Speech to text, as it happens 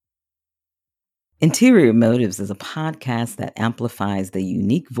Interior Motives is a podcast that amplifies the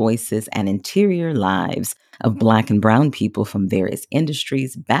unique voices and interior lives of Black and Brown people from various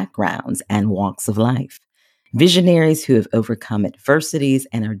industries, backgrounds, and walks of life. Visionaries who have overcome adversities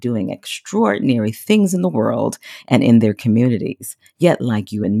and are doing extraordinary things in the world and in their communities, yet,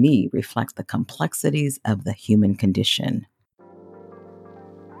 like you and me, reflect the complexities of the human condition.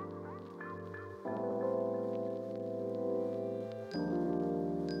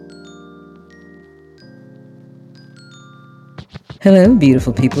 Hello,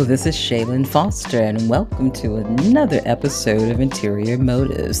 beautiful people. This is Shaylin Foster, and welcome to another episode of Interior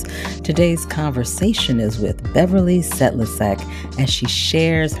Motives. Today's conversation is with Beverly Sedlacek as she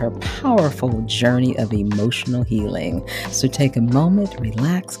shares her powerful journey of emotional healing. So take a moment,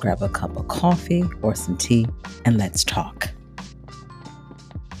 relax, grab a cup of coffee or some tea, and let's talk.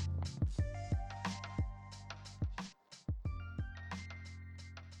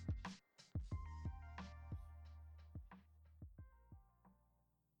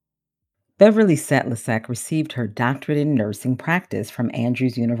 Beverly Sedlacek received her doctorate in nursing practice from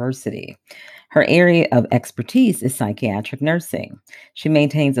Andrews University. Her area of expertise is psychiatric nursing. She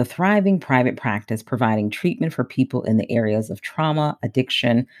maintains a thriving private practice providing treatment for people in the areas of trauma,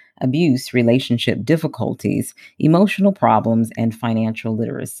 addiction, abuse, relationship difficulties, emotional problems, and financial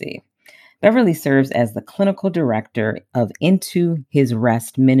literacy. Beverly serves as the clinical director of Into His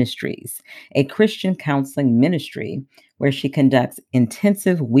Rest Ministries, a Christian counseling ministry where she conducts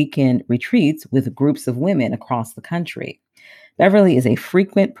intensive weekend retreats with groups of women across the country. Beverly is a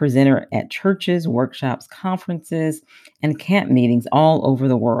frequent presenter at churches, workshops, conferences, and camp meetings all over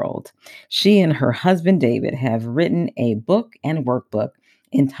the world. She and her husband David have written a book and workbook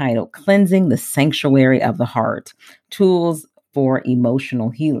entitled Cleansing the Sanctuary of the Heart: Tools for Emotional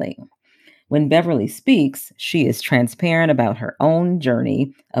Healing. When Beverly speaks, she is transparent about her own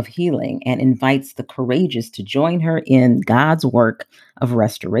journey of healing and invites the courageous to join her in God's work of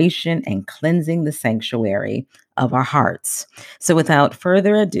restoration and cleansing the sanctuary of our hearts. So, without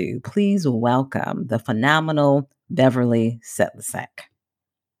further ado, please welcome the phenomenal Beverly Sedlacek.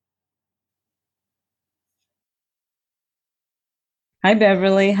 Hi,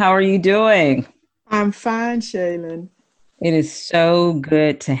 Beverly. How are you doing? I'm fine, Shaylin. It is so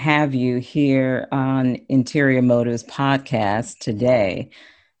good to have you here on Interior Motives podcast today.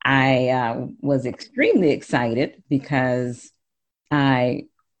 I was extremely excited because I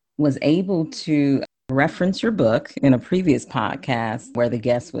was able to reference your book in a previous podcast where the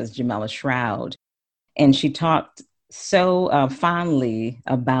guest was Jamela Shroud. And she talked so fondly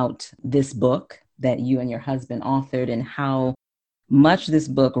about this book that you and your husband authored and how much this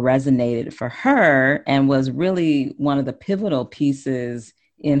book resonated for her and was really one of the pivotal pieces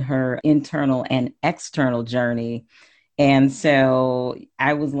in her internal and external journey. And so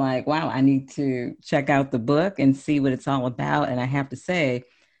I was like, wow, I need to check out the book and see what it's all about. And I have to say,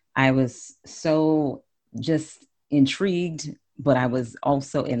 I was so just intrigued, but I was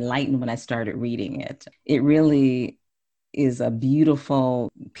also enlightened when I started reading it. It really is a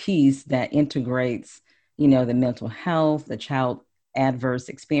beautiful piece that integrates, the mental health, the child adverse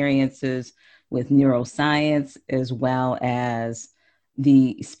experiences with neuroscience, as well as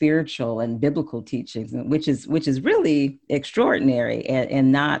the spiritual and biblical teachings, which is really extraordinary and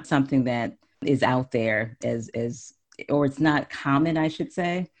not something that is out there as or it's not common, I should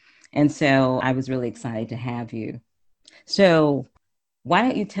say. And so I was really excited to have you. So why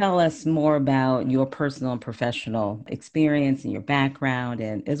don't you tell us more about your personal and professional experience and your background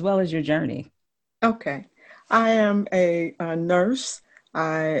and as well as your journey? Okay. I am a nurse.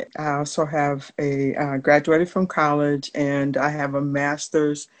 I also have a graduated from college, and I have a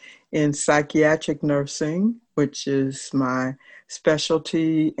master's in psychiatric nursing, which is my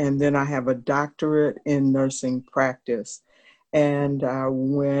specialty. And then I have a doctorate in nursing practice. And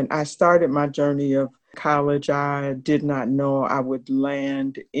when I started my journey of college, I did not know I would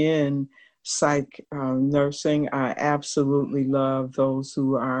land in psych nursing. I absolutely love those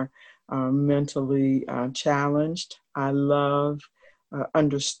who are mentally challenged. I love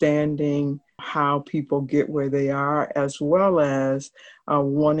understanding how people get where they are, as well as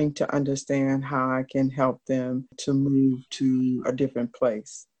wanting to understand how I can help them to move to a different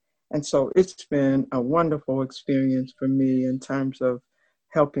place. And so it's been a wonderful experience for me in terms of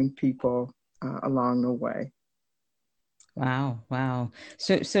helping people along the way. Wow, wow.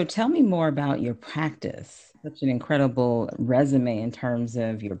 So tell me more about your practice. Such an incredible resume in terms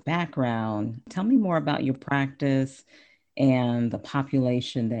of your background. Tell me more about your practice and the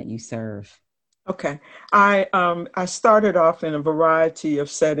population that you serve. Okay. I started off in a variety of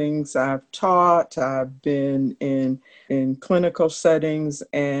settings. I've taught, I've been in clinical settings,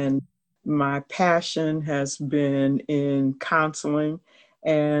 and My passion has been in counseling,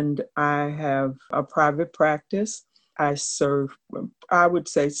 and I have a private practice. I serve, I would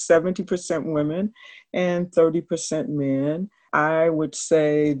say, 70% women and 30% men. I would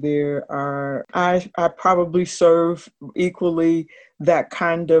say I probably serve equally that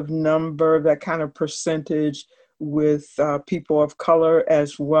kind of number, that kind of percentage with people of color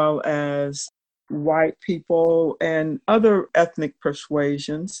as well as white people and other ethnic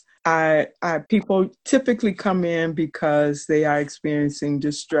persuasions. People typically come in because they are experiencing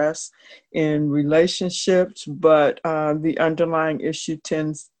distress in relationships, but the underlying issue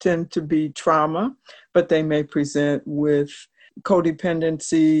tend to be trauma. But they may present with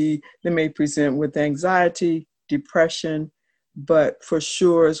codependency. They may present with anxiety, depression. But for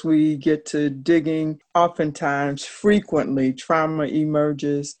sure, as we get to digging, oftentimes, frequently, trauma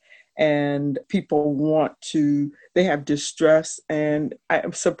emerges and people they have distress, and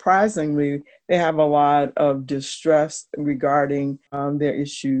surprisingly, they have a lot of distress regarding their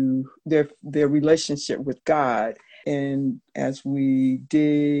issue, their relationship with God. And as we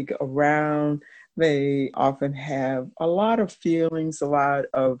dig around, they often have a lot of feelings,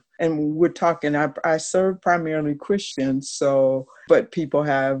 and we're talking, I serve primarily Christians, so, but people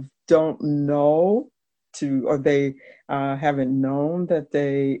don't know or they haven't known that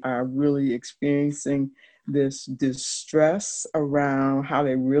they are really experiencing this distress around how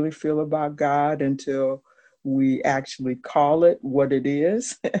they really feel about God until we actually call it what it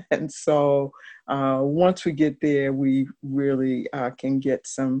is. And so once we get there, we really can get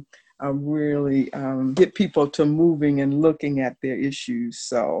really get people to moving and looking at their issues.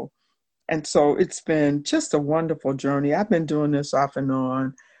 So it's been just a wonderful journey. I've been doing this off and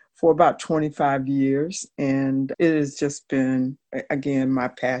on for about 25 years, and it has just been, again, my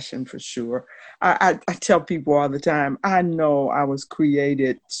passion for sure. I tell people all the time, I know I was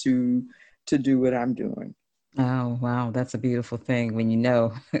created to do what I'm doing. Oh, wow. That's a beautiful thing when you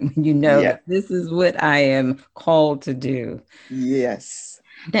know, when you know Yeah. that this is what I am called to do. Yes.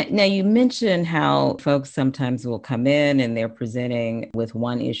 Now, you mentioned how folks sometimes will come in and they're presenting with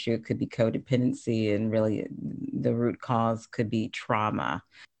one issue. It could be codependency, and really the root cause could be trauma.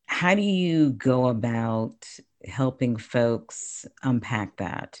 How do you go about helping folks unpack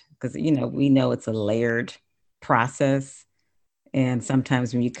that? Because, we know it's a layered process. And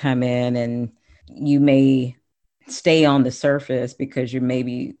sometimes when you come in and you may stay on the surface because you're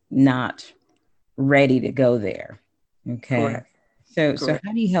maybe not ready to go there. Okay. Correct. So Correct.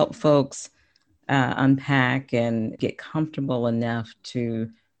 how do you help folks unpack and get comfortable enough to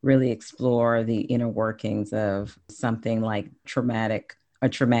really explore the inner workings of something like a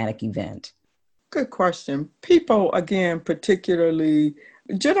traumatic event? Good question. People, again, particularly,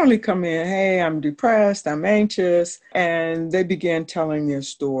 generally come in, hey, I'm depressed, I'm anxious, and they begin telling their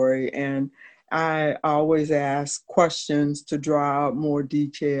story. And I always ask questions to draw out more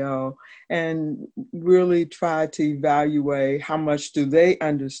detail and really try to evaluate how much do they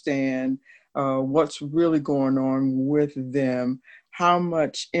understand what's really going on with them, how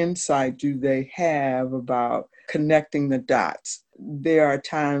much insight do they have about connecting the dots. There are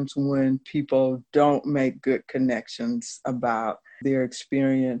times when people don't make good connections about their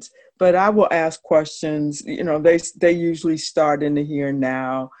experience, but I will ask questions. They usually start in the here and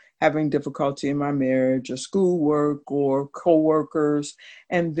now, having difficulty in my marriage or schoolwork or coworkers,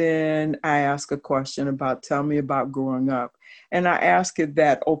 and then I ask a question about, tell me about growing up. And I ask it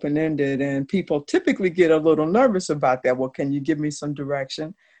that open-ended, and people typically get a little nervous about that. Well, can you give me some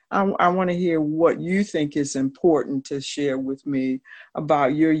direction? I want to hear what you think is important to share with me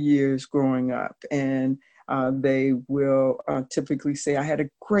about your years growing up. And they will typically say, I had a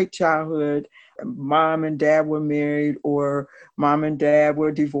great childhood. Mom and dad were married, or mom and dad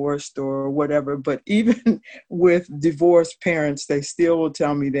were divorced, or whatever. But even with divorced parents, they still will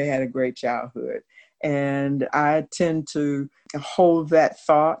tell me they had a great childhood. And I tend to hold that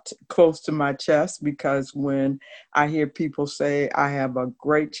thought close to my chest, because when I hear people say, I have a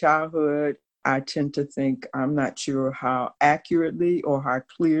great childhood, I tend to think I'm not sure how accurately or how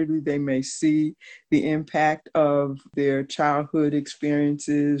clearly they may see the impact of their childhood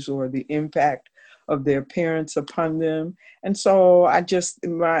experiences or the impact of their parents upon them. And so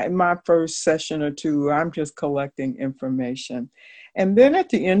in my first session or two, I'm just collecting information. And then at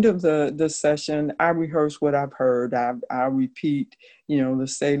the end of the session, I rehearse what I've heard. I repeat, the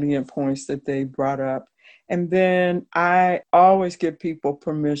salient points that they brought up. And then I always give people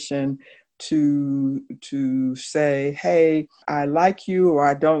permission to say, hey, I like you or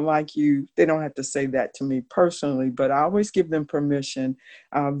I don't like you. They don't have to say that to me personally, but I always give them permission.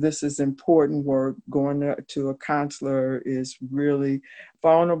 This is important work. Going to a counselor is really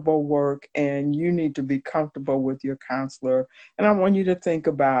vulnerable work, and you need to be comfortable with your counselor. And I want you to think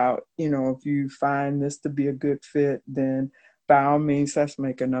about, if you find this to be a good fit, then by all means, let's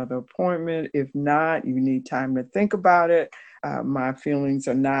make another appointment. If not, you need time to think about it. My feelings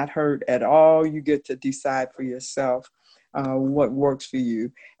are not hurt at all. You get to decide for yourself what works for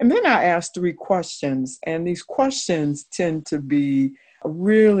you. And then I ask 3 questions, and these questions tend to be a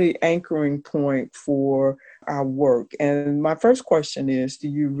really anchoring point for our work. And my first question is, do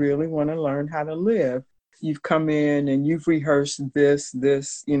you really want to learn how to live? You've come in and you've rehearsed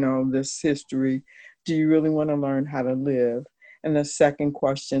this history. Do you really want to learn how to live? And the second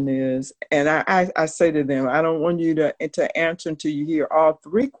question is, and I say to them, I don't want you to answer until you hear all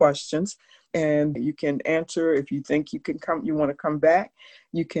 3 questions. And you can answer if you think you want to come back,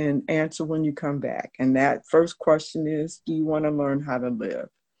 you can answer when you come back. And that first question is, do you want to learn how to live?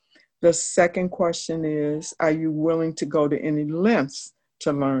 The second question is, are you willing to go to any lengths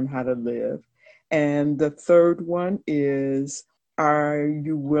to learn how to live? And the third one is, are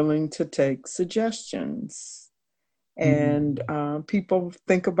you willing to take suggestions? And people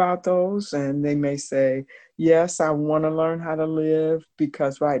think about those and they may say, yes, I want to learn how to live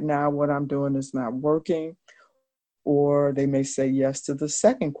because right now what I'm doing is not working. Or they may say yes to the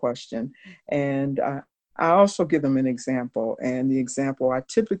second question. And I also give them an example. And the example I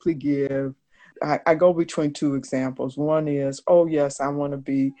typically give, I go between 2 examples. One is, oh, yes, I want to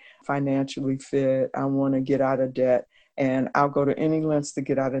be financially fit. I want to get out of debt. And I'll go to any lengths to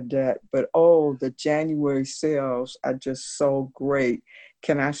get out of debt. But, oh, the January sales are just so great.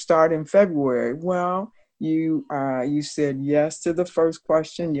 Can I start in February? Well, you said yes to the first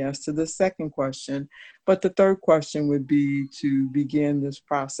question, yes to the second question. But the third question would be to begin this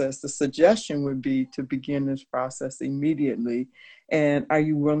process. The suggestion would be to begin this process immediately. And are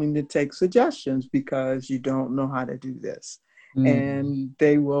you willing to take suggestions because you don't know how to do this? And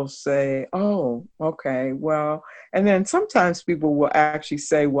they will say, oh, okay, well, and then sometimes people will actually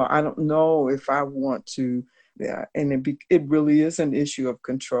say, well, I don't know if I want to, and it really is an issue of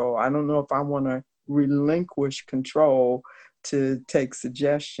control. I don't know if I want to relinquish control to take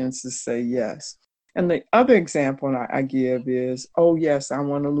suggestions to say yes. And the other example I give is, oh, yes, I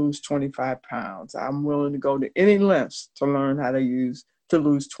want to lose 25 pounds. I'm willing to go to any lengths to learn how to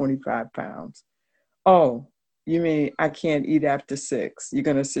lose 25 pounds. Oh, you mean I can't eat after 6? You're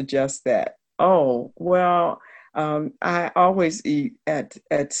going to suggest that? Oh, well, I always eat at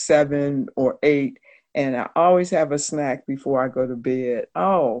 7 or 8, and I always have a snack before I go to bed.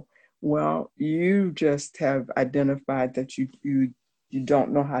 Oh, well, you just have identified that you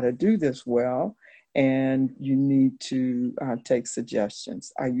don't know how to do this well, and you need to take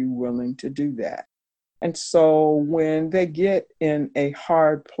suggestions. Are you willing to do that? And so when they get in a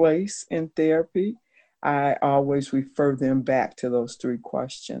hard place in therapy, I always refer them back to those 3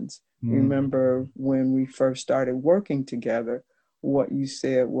 questions. Remember when we first started working together, what you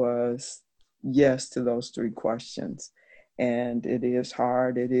said was yes to those 3 questions. And it is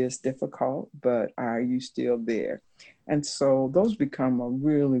hard, it is difficult, but are you still there? And so those become a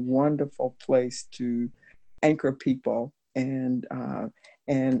really wonderful place to anchor people. And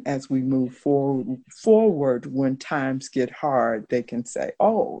as we move forward, when times get hard, they can say,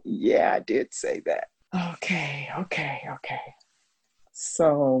 oh, yeah, I did say that. Okay.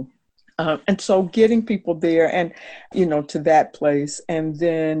 So, and so getting people there and, to that place. And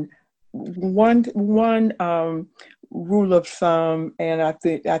then one rule of thumb, and I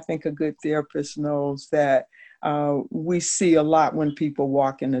think a good therapist knows that we see a lot when people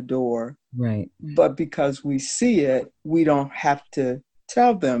walk in the door. Right. But because we see it, we don't have to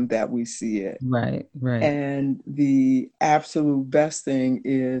tell them that we see it. Right. And the absolute best thing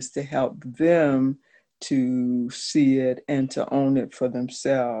is to help them to see it and to own it for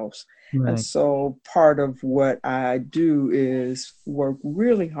themselves. Right. And so part of what I do is work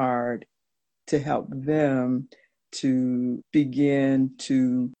really hard to help them to begin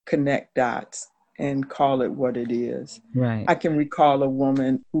to connect dots and call it what it is. Right. I can recall a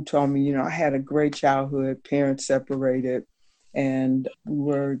woman who told me, I had a great childhood, parents separated, and we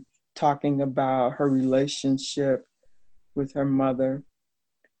were talking about her relationship with her mother.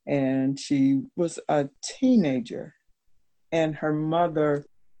 And she was a teenager, and her mother,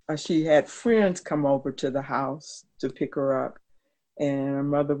 she had friends come over to the house to pick her up, and her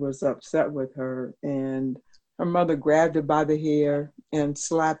mother was upset with her, and her mother grabbed her by the hair and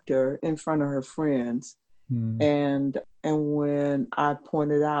slapped her in front of her friends. And when I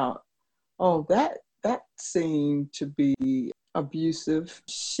pointed out, Oh, that seemed to be abusive.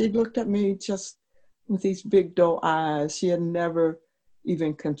 She looked at me just with these big doe eyes. She had never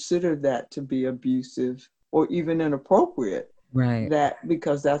even considered that to be abusive or even inappropriate. Right, That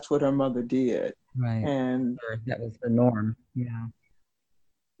because that's what her mother did, right. and Or that was the norm. Yeah.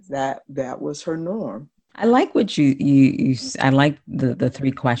 that was her norm. I like what I like the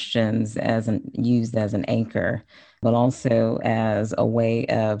three questions as an used as an anchor, but also as a way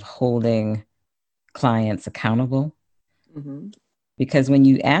of holding clients accountable. Hmm. Because when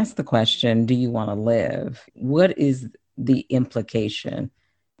you ask the question, do you want to live? What is the implication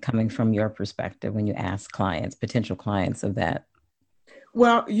coming from your perspective when you ask clients, potential clients of that?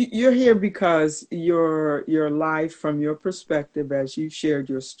 Well, you're here because your life from your perspective, as you shared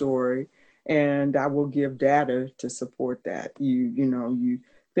your story, and I will give data to support that. You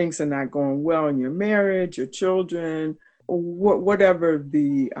things are not going well in your marriage, your children, whatever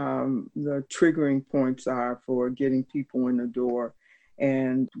the triggering points are for getting people in the door,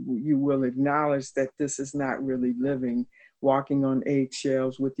 and you will acknowledge that this is not really living, walking on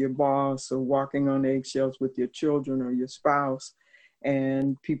eggshells with your boss or walking on eggshells with your children or your spouse,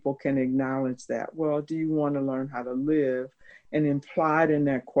 and people can acknowledge that. Well, do you want to learn how to live? And implied in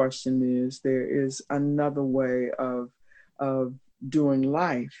that question is there is another way of doing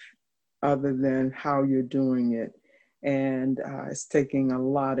life other than how you're doing it. And it's taking a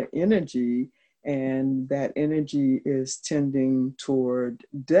lot of energy, and that energy is tending toward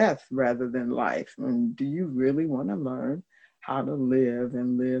death rather than life. And do you really want to learn how to live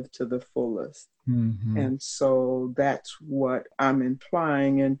and live to the fullest? Hmm. And so that's what I'm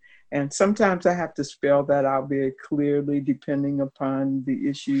implying. And sometimes I have to spell that out very clearly depending upon the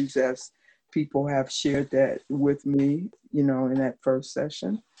issues, as people have shared that with me, in that first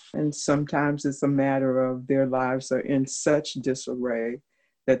session. And sometimes it's a matter of their lives are in such disarray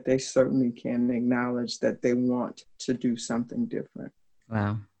that they certainly can acknowledge that they want to do something different.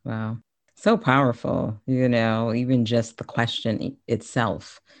 Wow. Wow. So powerful. Even just the question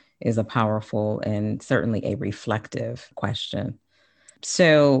itself is a powerful and certainly a reflective question.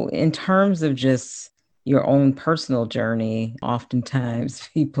 So, in terms of just your own personal journey, oftentimes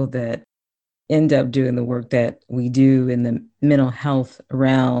people that end up doing the work that we do in the mental health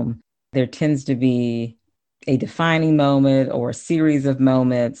realm, there tends to be a defining moment or a series of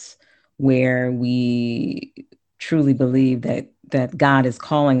moments where we truly believe that God is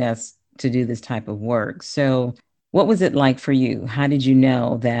calling us to do this type of work. So, what was it like for you? How did you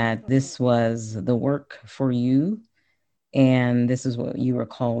know that this was the work for you and this is what you were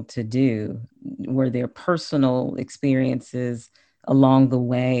called to do? Were there personal experiences along the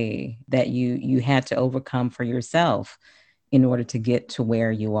way that you had to overcome for yourself in order to get to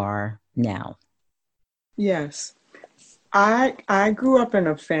where you are now? Yes. I grew up in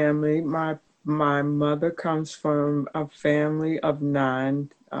a family. My mother comes from a family of nine.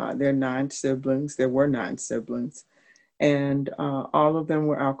 There are nine siblings. There were nine siblings, and all of them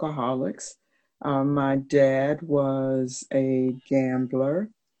were alcoholics. My dad was a gambler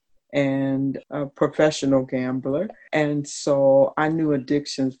and a professional gambler, and so I knew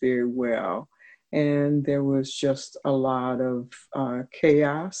addictions very well. And there was just a lot of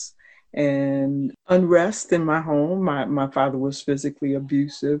chaos and unrest in my home. My father was physically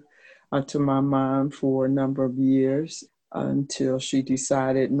abusive to my mom for a number of years until she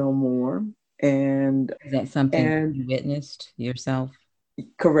decided no more. And Is that something and you witnessed yourself?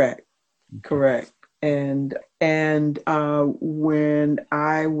 correct, Okay. correct. And when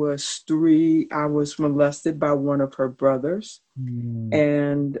I was 3, I was molested by one of her brothers, Mm,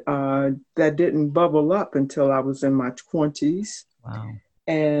 and that didn't bubble up until I was in my 20s. wow.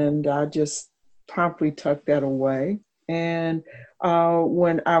 And I just promptly tucked that away. And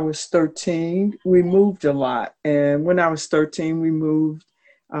when I was 13, we moved a lot. And when I was 13, we moved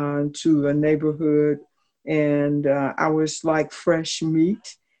to a neighborhood, and I was like fresh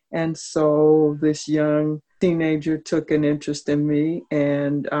meat. And so this young teenager took an interest in me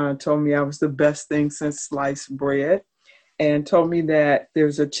and told me I was the best thing since sliced bread, and told me that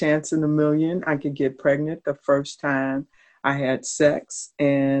there's a chance in a million I could get pregnant the first time I had sex.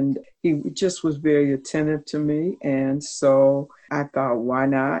 And he just was very attentive to me. And so I thought, why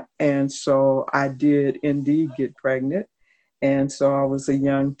not? And so I did indeed get pregnant. And so I was a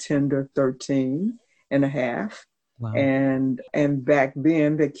young, tender 13 and a half. Wow. And back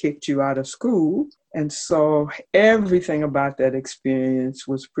then they kicked you out of school. And so everything about that experience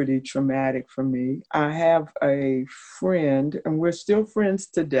was pretty traumatic for me. I have a friend, and we're still friends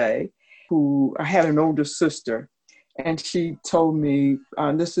today, who I had an older sister. And she told me,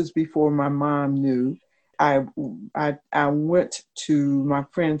 this is before my mom knew, I went to my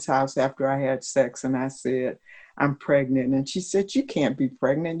friend's house after I had sex, and I said, I'm pregnant. And she said, you can't be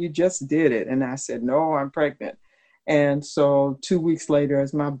pregnant. You just did it. And I said, no, I'm pregnant. And so 2 weeks later,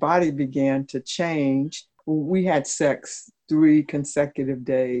 as my body began to change, we had sex 3 consecutive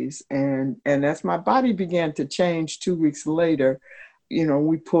days. And as my body began to change 2 weeks later,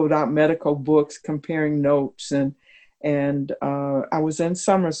 we pulled out medical books comparing notes, and I was in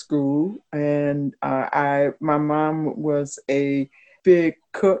summer school, and my mom was a big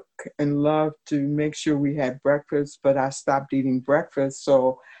cook and loved to make sure we had breakfast, but I stopped eating breakfast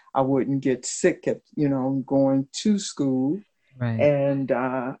so I wouldn't get sick at going to school. Right. And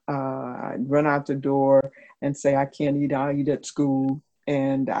I'd run out the door and say, I can't eat, I'll eat at school.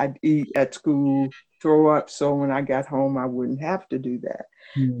 And I'd eat at school, throw up, so when I got home, I wouldn't have to do that.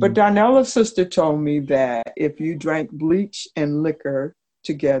 But Mm. Darnella's sister told me that if you drank bleach and liquor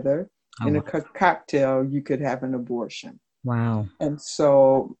together Oh, in a wow. cocktail, you could have an abortion. Wow. And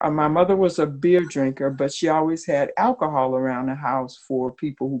so my mother was a beer drinker, but she always had alcohol around the house for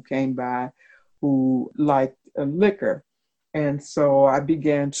people who came by who liked liquor. And so I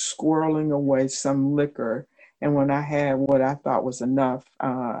began squirreling away some liquor. And when I had what I thought was enough,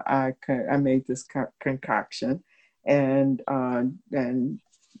 I made this concoction and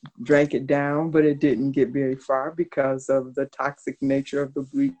drank it down, but it didn't get very far because of the toxic nature of the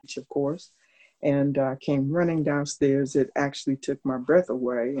bleach, of course. And came running downstairs. It actually took my breath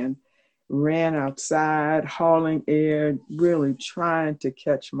away, and ran outside, hauling air, really trying to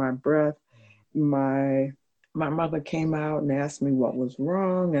catch my breath. My my mother came out and asked me what was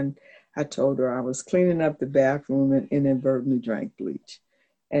wrong, and I told her I was cleaning up the bathroom and inadvertently drank bleach.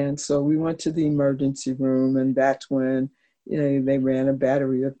 And so we went to the emergency room, and that's when they ran a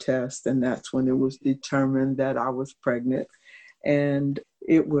battery of tests, and that's when it was determined that I was pregnant. And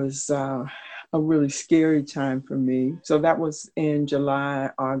it was a really scary time for me. So that was in July,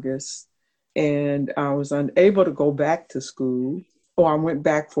 August, and I was unable to go back to school. Or I went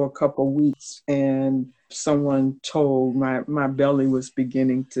back for a couple of weeks, and someone told my belly was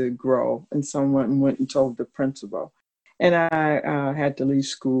beginning to grow, and someone went and told the principal. And I had to leave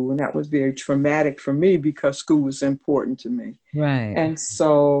school, and that was very traumatic for me because school was important to me. Right. And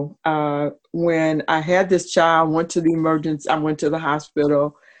so when I had this child, went to the emergency, I went to the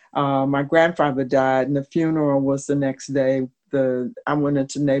hospital. My grandfather died, and the funeral was the next day. I went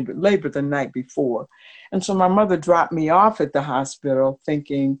into labor the night before. And so my mother dropped me off at the hospital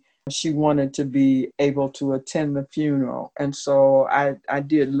thinking she wanted to be able to attend the funeral. And so I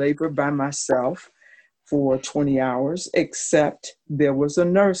did labor by myself for 20 hours, except there was a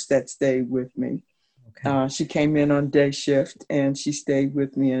nurse that stayed with me. Okay. She came in on day shift, and she stayed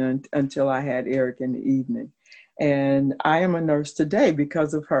with me until I had Eric in the evening. And I am a nurse today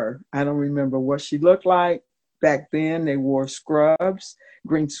because of her. I don't remember what she looked like. Back then, they wore scrubs,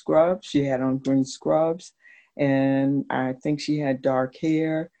 green scrubs. She had on green scrubs. And I think she had dark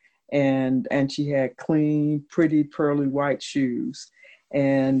hair, and she had clean, pretty, pearly white shoes.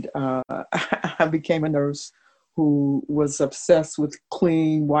 And I became a nurse who was obsessed with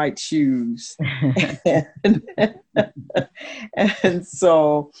clean white shoes. and, and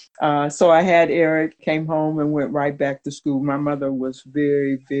so I had Eric, came home, and went right back to school. My mother was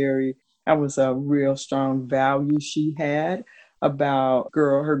that was a real strong value she had about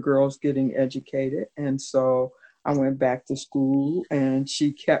her girls getting educated. And so I went back to school, and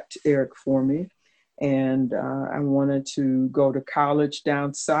she kept Eric for me. And I wanted to go to college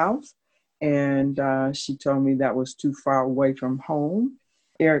down south, and she told me that was too far away from home.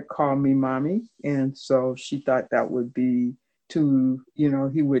 Eric called me mommy, and so she thought that would be too,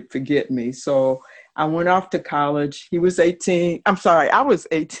 he would forget me. So I went off to college. He was 18. I'm sorry, I was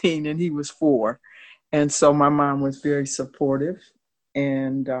 18 and he was 4. And so my mom was very supportive.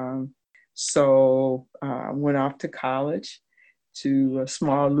 And so I went off to college, to a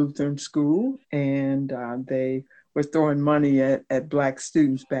small Lutheran school, and they were throwing money at Black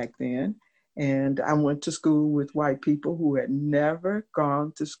students back then. And I went to school with white people who had never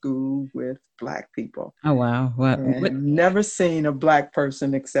gone to school with Black people Oh, wow. and never seen a Black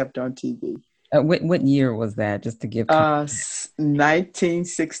person except on TV. What year was that? Just to give Uh, context.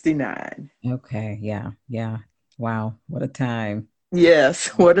 1969. Okay. Yeah. Yeah. Wow. What a time. Yes,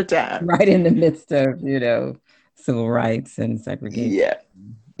 what a time. Right in the midst of, civil rights and segregation. Yeah.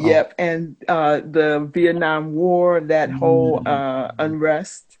 All. Yep. And the Vietnam War, that whole Mm,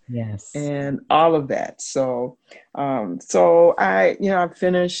 unrest, yes. and all of that. So I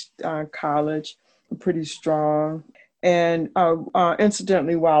finished college pretty strong. And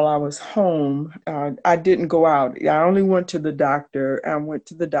incidentally, while I was home, I didn't go out. I only went to the doctor. I went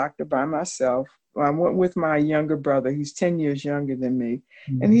to the doctor by myself I went with my younger brother. He's 10 years younger than me.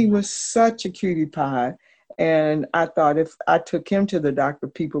 And he Mhm. was such a cutie pie. And I thought if I took him to the doctor,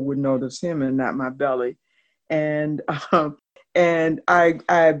 people would notice him and not my belly. And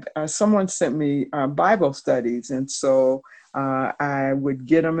someone sent me Bible studies, and so I would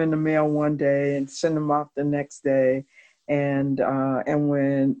get them in the mail one day and send them off the next day. And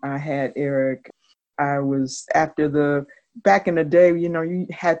when I had Eric, I was after the back in the day, you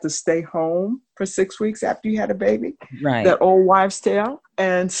had to stay home for 6 weeks after you had a baby, Right. that old wives' tale.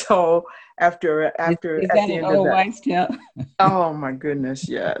 And so Is at that the an end of old that, wives' tale? oh my goodness,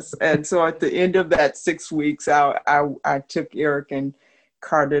 yes. And so at the end of that 6 weeks, I took Eric and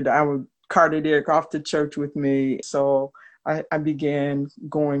carted Eric off to church with me. So I began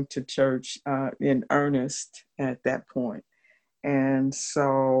going to church in earnest at that point. And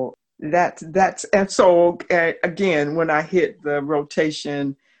so again, when I hit the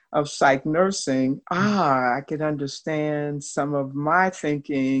rotation of psych nursing, I could understand some of my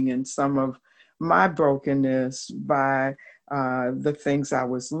thinking and some of my brokenness by the things I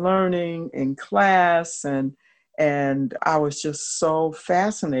was learning in class, and I was just so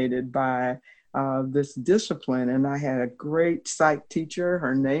fascinated by this discipline. And I had a great psych teacher.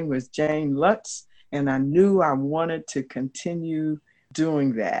 Her name was Jane Lutz, and I knew I wanted to continue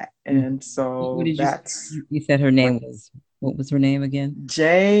doing that. Mhm. And What so did you say? that's You said her what name was, what was her name again?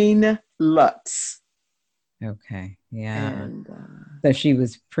 Jane Lutz. Okay. Yeah. And So she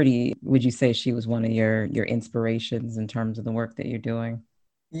was pretty, would you say she was one of your inspirations in terms of the work that you're doing?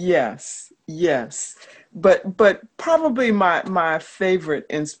 yes, yes. But probably my favorite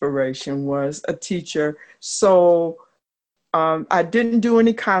inspiration was a teacher. So I didn't do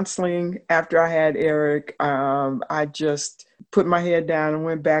any counseling after I had Eric. I just put my head down and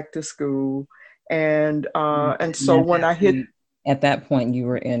went back to school. And And so when at that point, you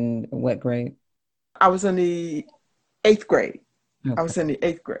were in what grade? I was in the eighth grade. I Okay. was in the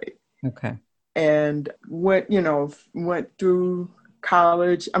eighth grade Okay. and went through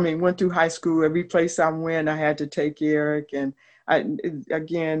college. I mean, went through high school. Every place I went, I had to take Eric. And I,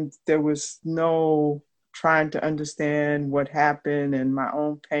 again, there was no trying to understand what happened and my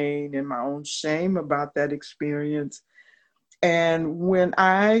own pain and my own shame about that experience. And when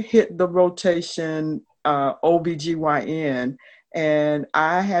I hit the rotation OBGYN, and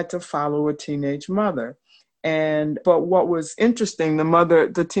I had to follow a teenage mother. But what was interesting,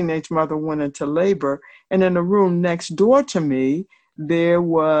 the teenage mother went into labor, and in the room next door to me, there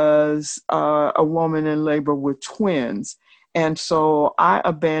was a woman in labor with twins. And so I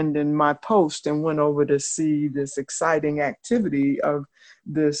abandoned my post and went over to see this exciting activity of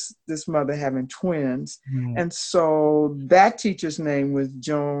this mother having twins. Right. And so that teacher's name was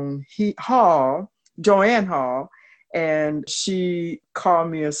Joanne Hall. And she called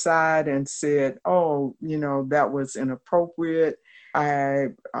me aside and said, "Oh, that was inappropriate."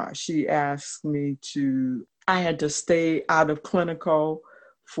 She asked me I had to stay out of clinical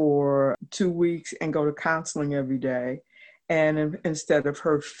for 2 weeks and go to counseling every day. And instead of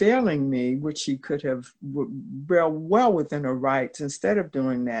her failing me, which she could have well within her rights, instead of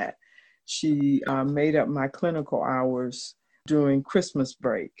doing that, she made up my clinical hours during Christmas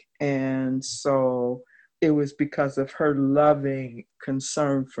break. And so it was because of her loving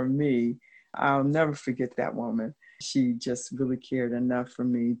concern for me. I'll never forget that woman. She just really cared enough for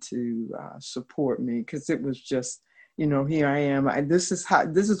me to support me, because it was just, here I am. This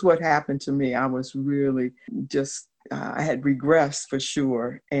is what happened to me. I was really just, I had regressed for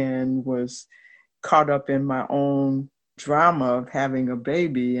sure and was caught up in my own drama of having a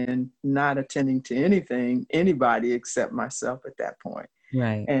baby and not attending to anybody except myself at that point.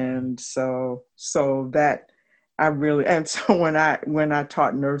 Right. And so that I really, and so when I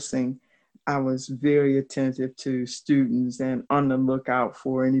taught nursing, I was very attentive to students and on the lookout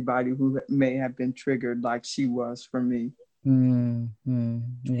for anybody who may have been triggered like she was for me.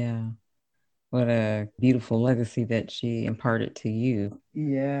 Yeah. What a beautiful legacy that she imparted to you.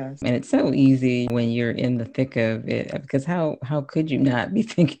 Yes. And it's so easy when you're in the thick of it, because how could you not be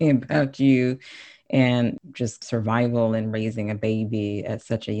thinking about you and just survival and raising a baby at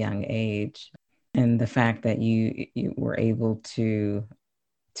such a young age? And the fact that you were able to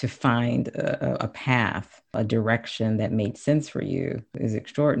find a path, a direction that made sense for you is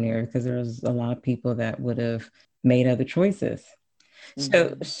extraordinary, because there's a lot of people that would have made other choices.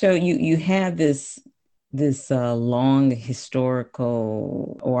 Mm-hmm. So you had this long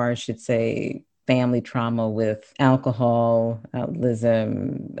historical, or I should say, family trauma with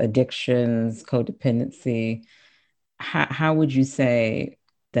alcoholism, addictions, codependency. How would you say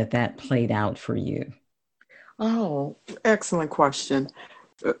that played out for you? Oh, excellent question.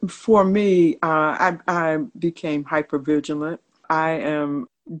 For me, I became hypervigilant. I am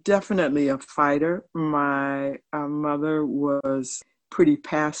definitely a fighter. My mother was pretty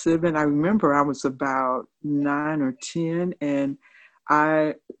passive, and I remember I was about 9 or 10, and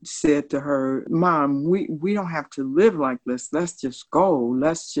I said to her, "Mom, we don't have to live like this. Let's just go.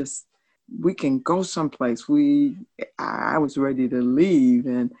 We can go someplace." I was ready to leave,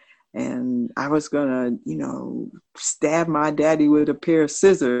 and I was gonna, stab my daddy with a pair of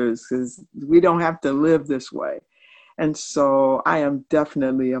scissors because we don't have to live this way. And so I am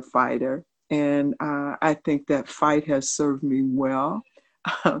definitely a fighter. And I think that fight has served me well.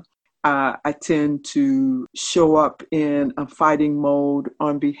 I tend to show up in a fighting mode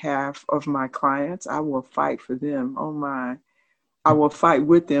on behalf of my clients. I will fight for them. Oh my. I will fight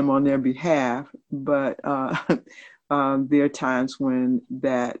with them on their behalf. But there are times when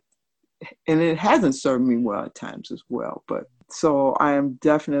and it hasn't served me well at times as well. But so I am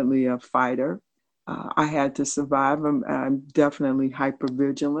definitely a fighter. I had to survive. I'm definitely hyper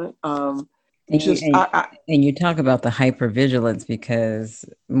vigilant. And you Just I, and you talk about the hypervigilance because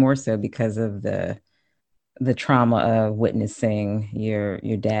more so because of the trauma of witnessing your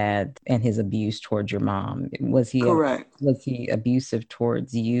dad and his abuse towards your mom. Correct. Was he abusive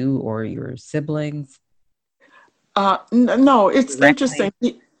towards you or your siblings No, it's interesting.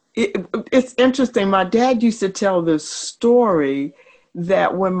 directly? It's interesting. My dad used to tell this story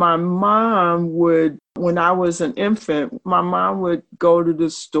that when I was an infant, my mom would go to the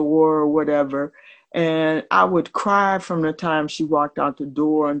store or whatever, and I would cry from the time she walked out the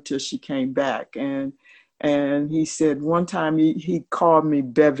door until she came back. And he said one time he called me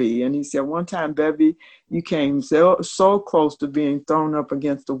Bevy, and he said one time, Bevy, you came so close to being thrown up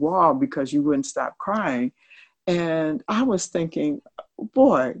against the wall because you wouldn't stop crying. And I was thinking,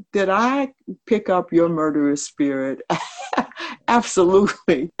 boy, did I pick up your murderous spirit?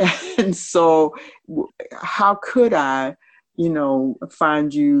 Absolutely. And so, how could I,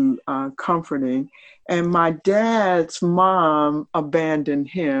 find you comforting? And my dad's mom abandoned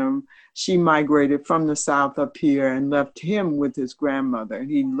him. She migrated from the South up here and left him with his grandmother.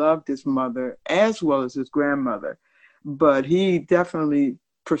 He loved his mother as well as his grandmother, but he definitely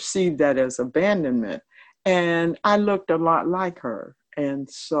perceived that as abandonment. And I looked a lot like her. And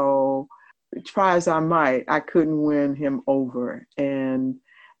so, try as I might, I couldn't win him over. And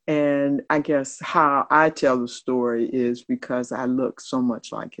I guess how I tell the story is because I look so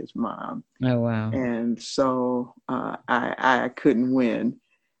much like his mom. Oh wow. And so I couldn't win,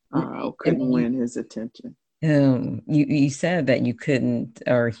 couldn't And win his attention. you said that you couldn't,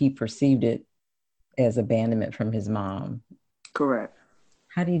 or he perceived it as abandonment from his mom. Correct.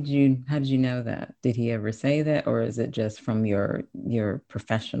 How did you know that? Did he ever say that, or is it just from your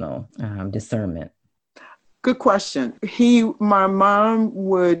professional discernment? Good question. My mom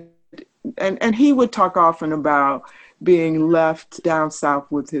would, and he would talk often about being left down south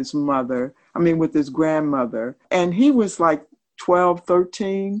with his mother, with his grandmother. And he was like 12,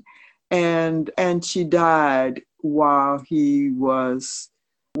 13, and she died while he was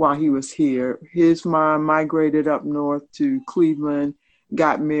here. His mom migrated up north to Cleveland,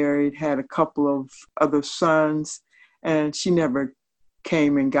 got married, had a couple of other sons, and she never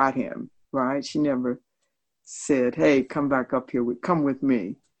came and got him, right? She never said, "Hey, come back up here, come with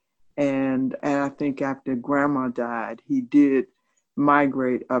me." And I think after grandma died, he did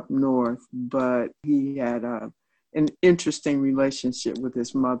migrate up north, but he had an interesting relationship with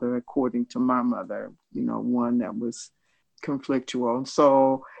his mother, according to my mother, one that was conflictual.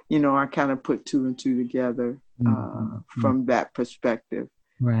 So, I kind of put two and two together Mm-hmm. from that perspective,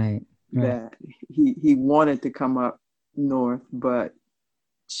 Right, right. that he wanted to come up north, but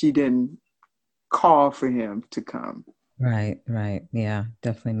she didn't call for him to come. Right, right. Yeah,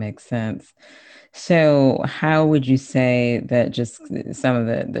 definitely makes sense. So, how would you say that just some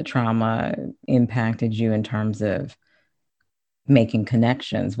of the trauma impacted you in terms of making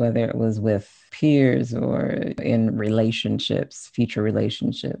connections, whether it was with peers or in relationships, future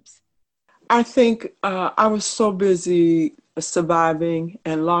relationships? I think I was so busy surviving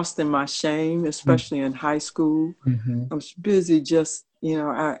and lost in my shame, especially in high school. Mm-hmm. I was busy just,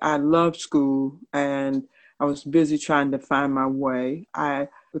 I loved school, and I was busy trying to find my way.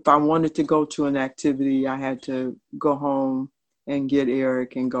 If I wanted to go to an activity, I had to go home and get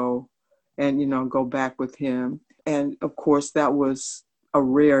Eric and go and, go back with him. And of course, that was a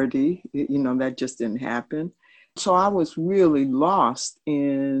rarity, that just didn't happen. So I was really lost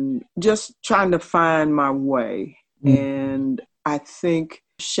in just trying to find my way. Mm-hmm. And I think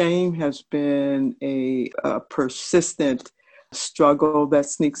shame has been a persistent struggle that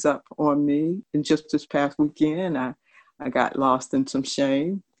sneaks up on me. And just this past weekend, I got lost in some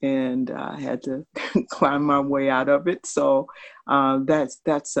shame, and I had to climb my way out of it. So and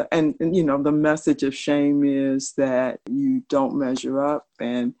the message of shame is that you don't measure up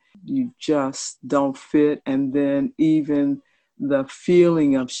and you just don't fit. And then even the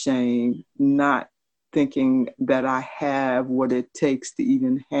feeling of shame, not thinking that I have what it takes to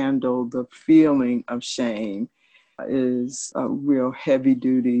even handle the feeling of shame, is a real heavy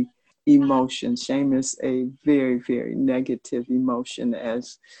duty emotion. Shame is a very, very negative emotion,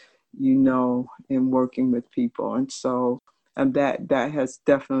 as you know, in working with people. And so that has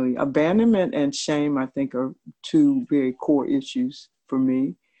definitely, abandonment and shame, I think, are two very core issues for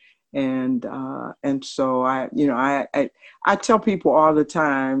me. And so I tell people all the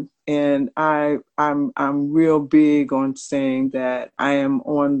time, and I'm real big on saying that I am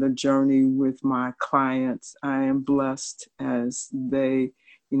on the journey with my clients. I am blessed as they,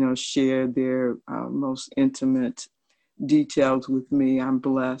 share their most intimate details with me. I'm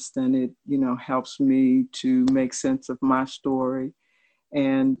blessed, and it, helps me to make sense of my story.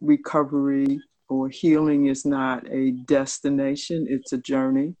 And recovery or healing is not a destination; it's a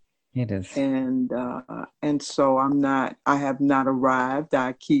journey. It is. And so I have not arrived.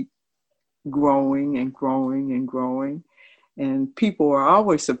 I keep growing and growing and growing. And people are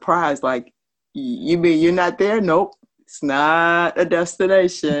always surprised, like, you mean you're not there? Nope. It's not a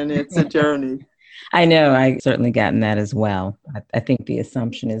destination. It's a journey. I know I certainly gotten that as well. I think the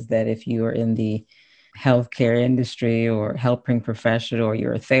assumption is that if you are in the healthcare industry or helping professional, or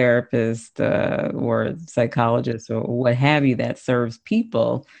you're a therapist or psychologist or what have you that serves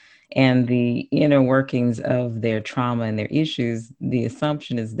people and the inner workings of their trauma and their issues, the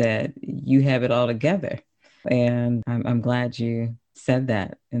assumption is that you have it all together. And I'm glad you said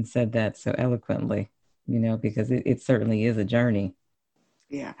that and said that so eloquently, because it certainly is a journey.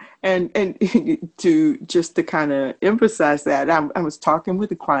 Yeah. And to kind of emphasize that, I was talking with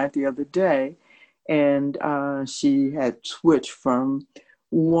a client the other day, and she had switched from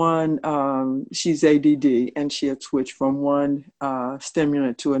one, she's ADD, and she had switched from one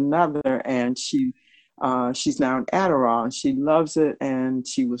stimulant to another, and she's now on Adderall, and she loves it, and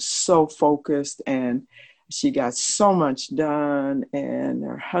she was so focused, and she got so much done, and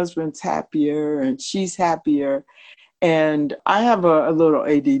her husband's happier, and she's happier. And I have a little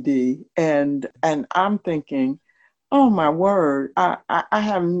ADD, and I'm thinking, oh my word, I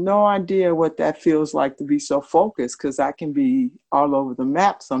have no idea what that feels like to be so focused, because I can be all over the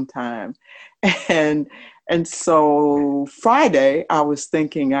map sometimes. And and so Friday, I was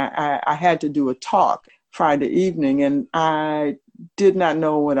thinking I had to do a talk Friday evening, and I did not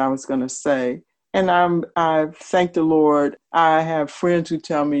know what I was going to say. And I thank the Lord. I have friends who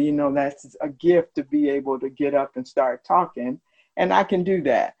tell me, that's a gift to be able to get up and start talking. And I can do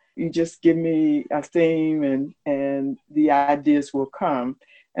that. You just give me a theme, and the ideas will come.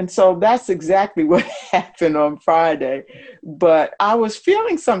 And so that's exactly what happened on Friday. But I was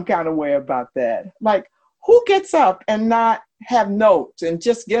feeling some kind of way about that. Like, who gets up and not have notes and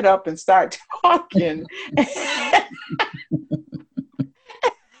just get up and start talking?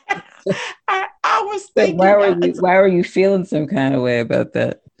 I was So thinking, why were you feeling some kind of way about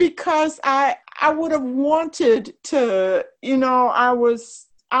that? because I would have wanted to,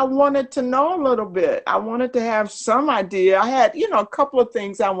 I wanted to know a little bit. I wanted to have some idea. I had, a couple of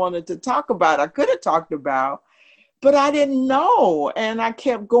things I wanted to talk about. I could have talked about, but I didn't know. And I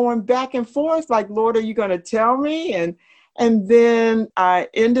kept going back and forth like, Lord, are you going to tell me? And then I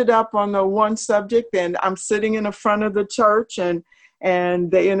ended up on the one subject, and I'm sitting in the front of the church, and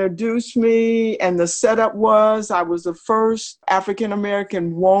they introduced me, and the setup was I was the first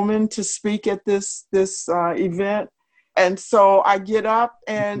African-American woman to speak at this event. And so I get up,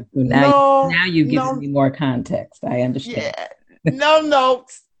 and So now you've given me more context. I understand. yeah, no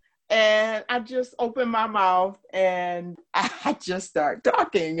notes. And I just open my mouth, and I just start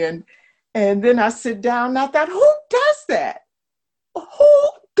talking. And then I sit down, and I thought, who does that?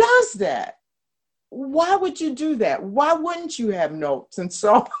 Who does that? Why would you do that? Why wouldn't you have notes? And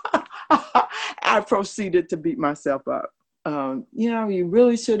so I proceeded to beat myself up. You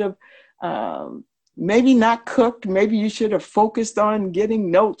really should have maybe not cooked. Maybe you should have focused on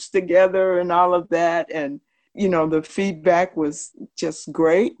getting notes together and all of that. And, the feedback was just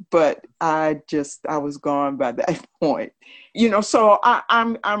great, but I was gone by that point. So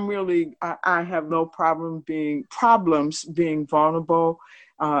I'm really, I have no problems being vulnerable.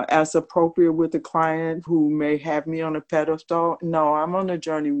 As appropriate with a client who may have me on a pedestal. No, I'm on a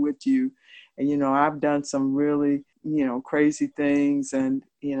journey with you. And, I've done some really, crazy things. And,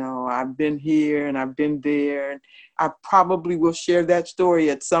 I've been here and I've been there. And I probably will share that story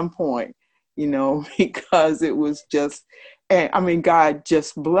at some point. because it was just, and I mean, God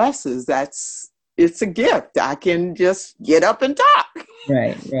just blesses. It's a gift. I can just get up and talk.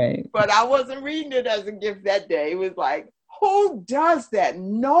 Right, right. But I wasn't reading it as a gift that day. It was like, who does that?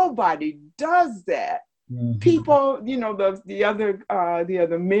 Nobody does that. Mm-hmm. People, the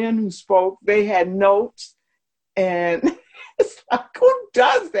other men who spoke, they had notes, and it's like, who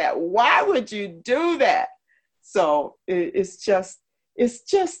does that? Why would you do that? So I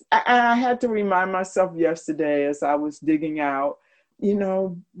had to remind myself yesterday as I was digging out,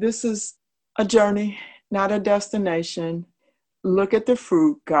 this is a journey, not a destination. Look at the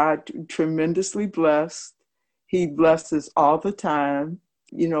fruit. God tremendously blessed. He blesses all the time.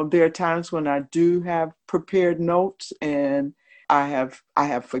 There are times when I do have prepared notes and I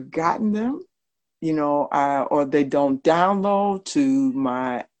have forgotten them, or they don't download to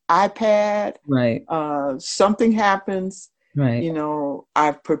my iPad. Right, Something happens, right.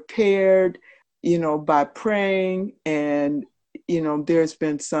 I've prepared, by praying, and, there's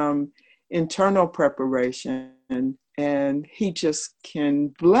been some internal preparation, and he just can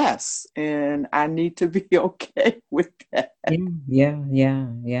bless, and I need to be okay with that. Yeah, yeah, yeah,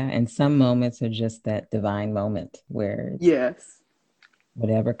 yeah. And some moments are just that divine moment where Yes.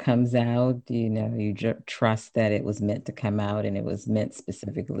 whatever comes out, you trust that it was meant to come out and it was meant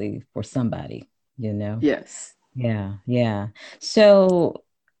specifically for somebody, you know? Yes. Yeah, yeah. So,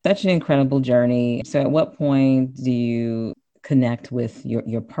 such an incredible journey. So, at what point do you connect with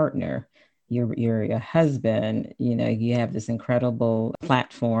your partner, your husband? You have this incredible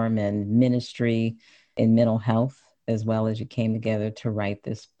platform and ministry in mental health, as well as you came together to write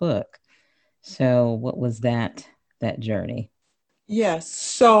this book. So, what was that journey? Yes.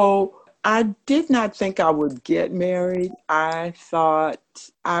 So I did not think I would get married. I thought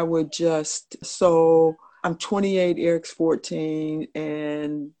I would so I'm 28, Eric's 14,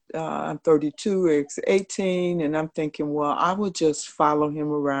 and I'm 32, Eric's 18. And I'm thinking, well, I would just follow him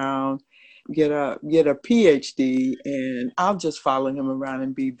around, get a PhD, and I'll just follow him around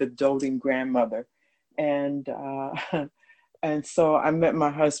and be the doting grandmother. And And so I met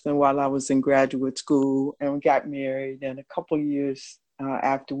my husband while I was in graduate school, and we got married. And a couple of years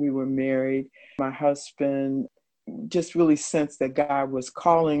after we were married, my husband just really sensed that God was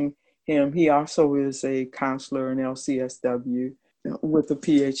calling him. He also is a counselor in LCSW with a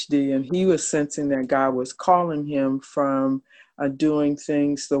PhD, and he was sensing that God was calling him from doing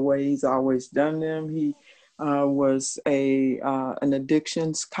things the way he's always done them. He was an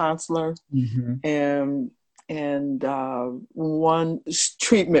addictions counselor, Mm-hmm. and one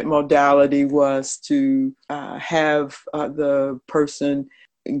treatment modality was to have the person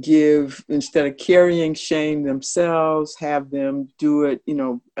give, instead of carrying shame themselves, have them do it,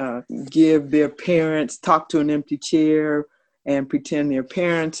 give their parents, talk to an empty chair and pretend their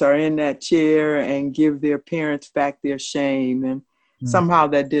parents are in that chair and give their parents back their shame. And somehow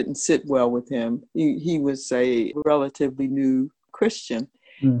that didn't sit well with him. He was a relatively new Christian.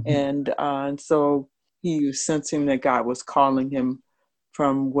 Mm-hmm. And so he was sensing that God was calling him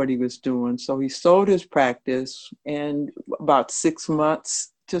from what he was doing. So he sold his practice, and about 6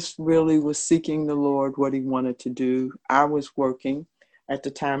 months, just really was seeking the Lord, what he wanted to do. I was working at the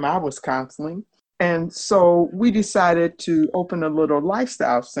time, I was counseling. And so we decided to open a little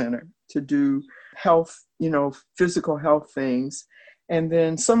lifestyle center to do health, physical health things. And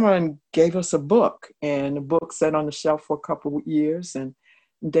then someone gave us a book, and the book sat on the shelf for a couple of years. And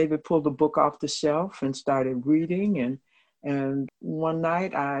David pulled the book off the shelf and started reading. And one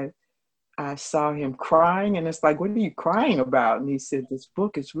night I saw him crying, and it's like, what are you crying about? And he said, this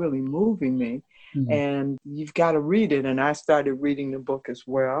book is really moving me, Mm-hmm. and you've got to read it. And I started reading the book as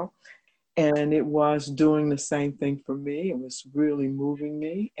well. And it was doing the same thing for me. It was really moving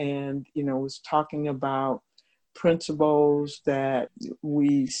me. And, it was talking about principles that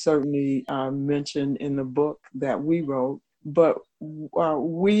we certainly mentioned in the book that we wrote. But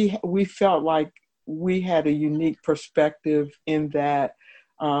we felt like we had a unique perspective in that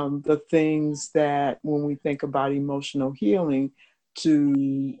the things that, when we think about emotional healing,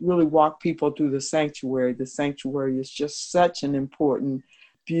 to really walk people through the sanctuary. The sanctuary is just such an important,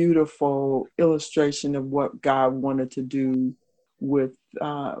 beautiful illustration of what God wanted to do with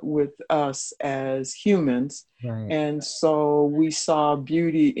us as humans. Right. And so we saw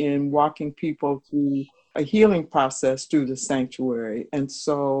beauty in walking people through a healing process through the sanctuary. And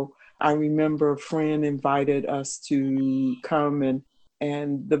so I remember a friend invited us to come,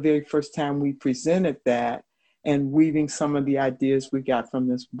 and the very first time we presented that, and weaving some of the ideas we got from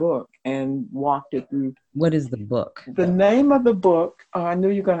this book and walked it through. What is the book? The name of the book, I knew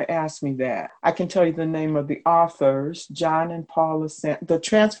you were going to ask me that. I can tell you the name of the authors, John and Paula The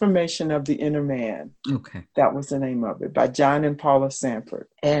Transformation of the Inner Man. Okay. That was the name of it, by John and Paula Sanford.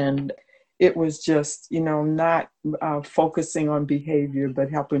 And it was just, not focusing on behavior,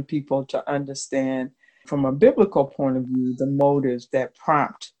 but helping people to understand from a biblical point of view, the motives that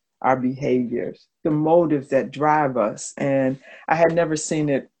prompt our behaviors, the motives that drive us. And I had never seen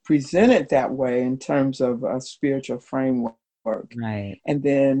it presented that way in terms of a spiritual framework. Right. And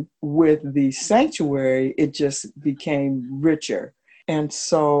then with the sanctuary, it just became richer. And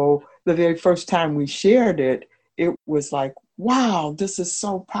so the very first time we shared it, it was like, wow, this is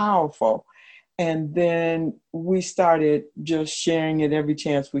so powerful. And then we started just sharing it every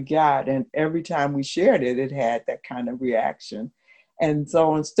chance we got. And every time we shared it, it had that kind of reaction. And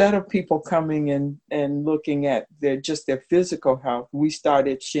so instead of people coming and looking at just their physical health, we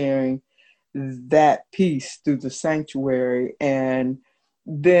started sharing that piece through the sanctuary. And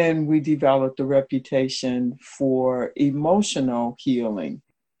then we developed a reputation for emotional healing.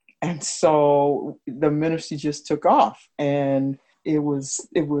 And so the ministry just took off. And it was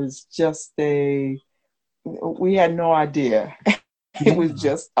just we had no idea. It was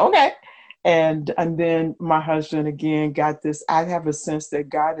just, okay. And then my husband again got this. I have a sense that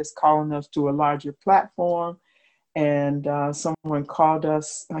God is calling us to a larger platform. And someone called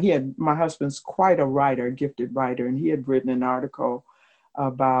us. My husband's quite a writer, a gifted writer, and he had written an article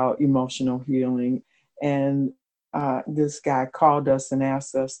about emotional healing. And this guy called us and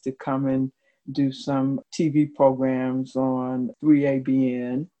asked us to come and do some TV programs on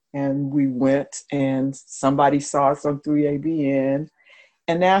 3ABN. And we went, and somebody saw us on 3ABN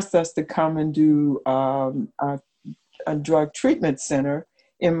and asked us to come and do a drug treatment center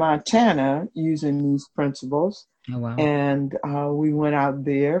in Montana using these principles. Oh, wow. And we went out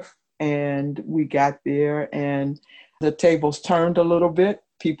there, and we got there, and the tables turned a little bit.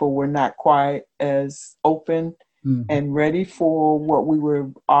 People were not quite as open and ready for what we were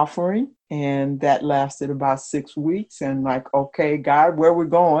offering. And that lasted about 6 weeks. And like, okay, God, where we're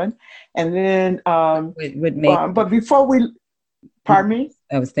going. And then, but before we, pardon me?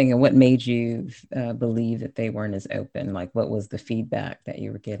 I was thinking, what made you believe that they weren't as open? Like, what was the feedback that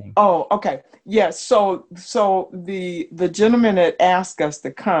you were getting? Oh, okay. Yeah. So the gentleman that asked us to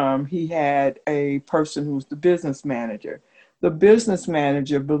come, he had a person who was the business manager. The business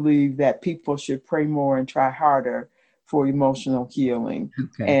manager believed that people should pray more and try harder for emotional healing.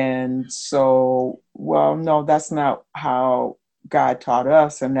 Okay. And so, well, no, that's not how God taught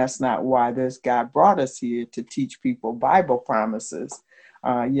us. And that's not why this guy brought us here, to teach people Bible promises.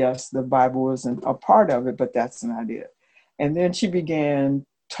 Yes, the Bible isn't a part of it, but that's not it. And then she began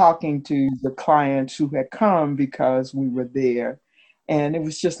talking to the clients who had come because we were there, and it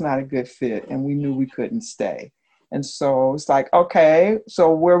was just not a good fit, and we knew we couldn't stay. And so it's like, okay,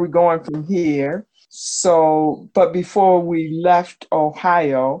 so where are we going from here? So, but before we left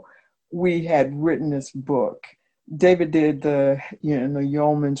Ohio, we had written this book. David did the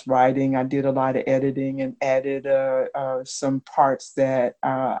yeoman's writing. I did a lot of editing and added some parts that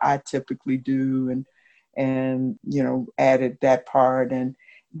I typically do, and added that part.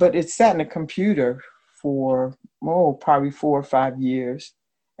 But it sat in a computer for probably 4 or 5 years.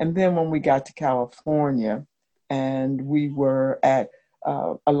 And then when we got to California, and we were at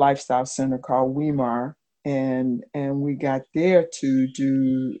a lifestyle center called Weimar, and we got there to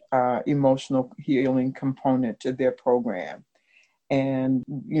do emotional healing component to their program. And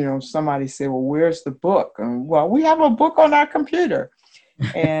somebody said, well, where's the book? And, well, we have a book on our computer.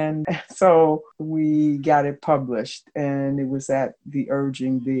 And so we got it published, and it was at the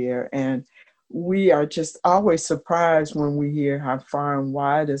urging there. And we are just always surprised when we hear how far and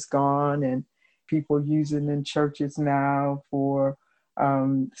wide it's gone, and people use it in churches now for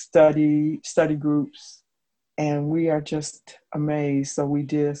study groups. And we are just amazed. So we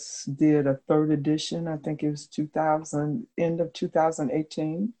just did a 3rd edition. I think it was end of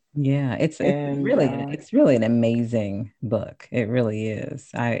 2018. Yeah, it's really an amazing book. It really is.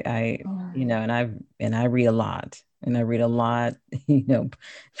 And I read a lot,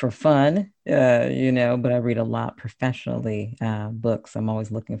 for fun, but I read a lot professionally, books. I'm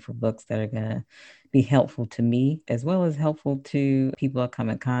always looking for books that are gonna be helpful to me, as well as helpful to people I come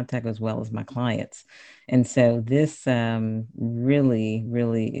in contact, as well as my clients. And so this really,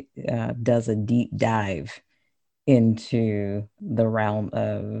 really does a deep dive into the realm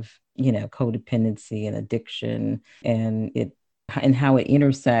of codependency and addiction, and how it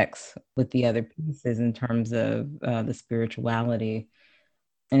intersects with the other pieces in terms of the spirituality.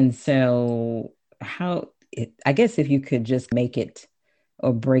 And so how I guess if you could just make it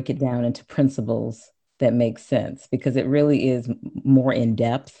or break it down into principles that make sense, because it really is more in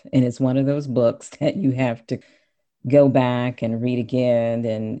depth. And it's one of those books that you have to go back and read again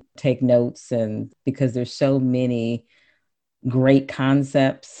and take notes. And because there's so many great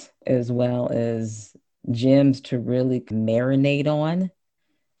concepts as well as gems to really marinate on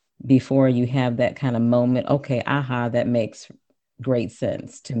before you have that kind of moment. Okay, aha, that makes great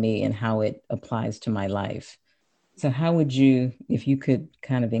sense to me and how it applies to my life. So, how would you, if you could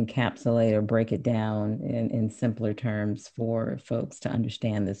kind of encapsulate or break it down in simpler terms for folks to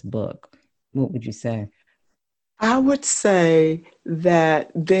understand this book, what would you say? I would say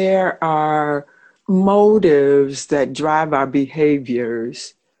that there are motives that drive our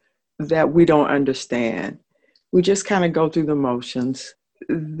behaviors that we don't understand. We just kind of go through the motions.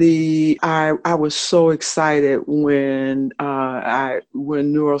 I was so excited when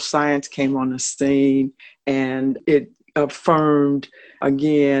neuroscience came on the scene, and it affirmed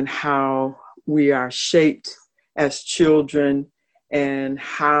again how we are shaped as children, and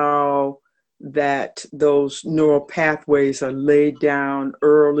how that those neural pathways are laid down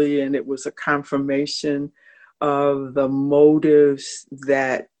early, and it was a confirmation of the motives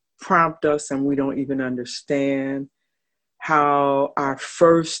that prompt us and we don't even understand. How our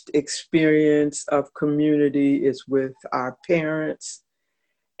first experience of community is with our parents,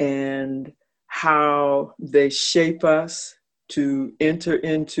 and how they shape us to enter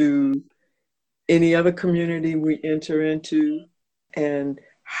into any other community we enter into, and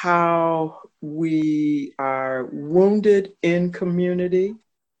how we are wounded in community,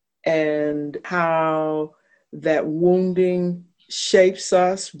 and how that wounding shapes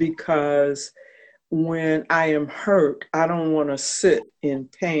us, because when I am hurt, I don't want to sit in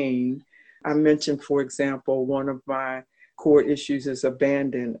pain. I mentioned, for example, one of my core issues is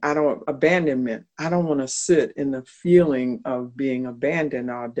abandonment. I don't want to sit in the feeling of being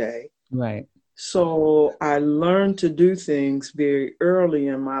abandoned all day. Right, So I learned to do things very early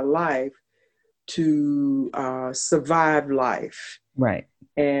in my life to survive life. right,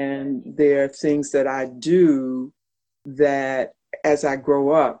 And there are things that I do that as I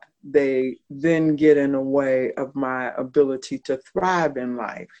grow up, they then get in the way of my ability to thrive in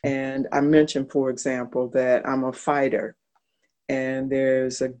life. And I mentioned, for example, that I'm a fighter, and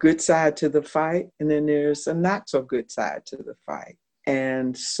there's a good side to the fight, and then there's a not so good side to the fight.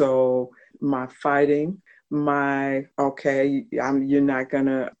 And so my fighting, you're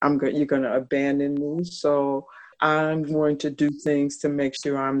gonna abandon me. So I'm going to do things to make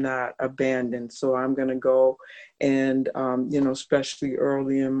sure I'm not abandoned. So I'm going to go and, especially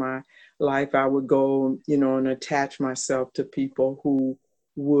early in my life, I would go, and attach myself to people who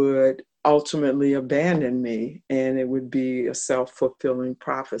would ultimately abandon me. And it would be a self-fulfilling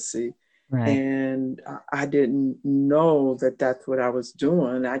prophecy. right, And I didn't know that that's what I was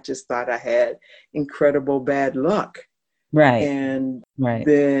doing. I just thought I had incredible bad luck. right, And right,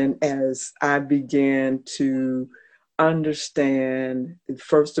 then as I began to understand,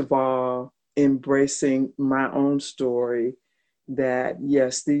 first of all, embracing my own story, that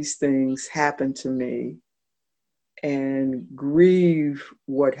yes, these things happened to me, and grieve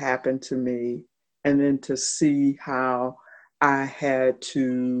what happened to me, and then to see how I had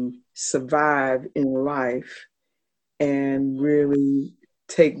to survive in life, and really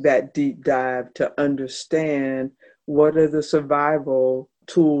take that deep dive to understand what are the survival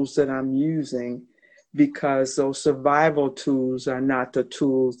tools that I'm using, because those survival tools are not the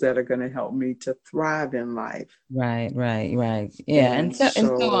tools that are going to help me to thrive in life. right, right, right. Yeah, And and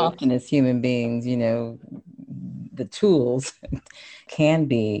so so, often as human beings, the tools can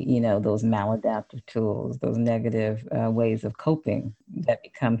be, those maladaptive tools, those negative ways of coping that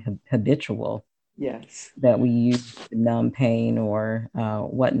become habitual, yes. that we use to numb pain or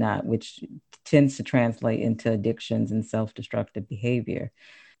whatnot, which tends to translate into addictions and self-destructive behavior.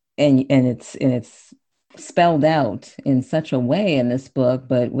 And it's spelled out in such a way in this book.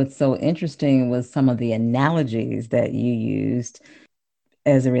 But what's so interesting was some of the analogies that you used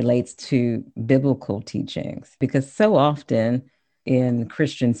as it relates to biblical teachings, because so often in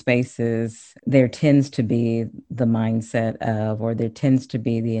Christian spaces, there tends to be the mindset of, or there tends to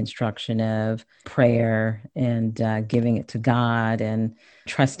be the instruction of prayer and giving it to God and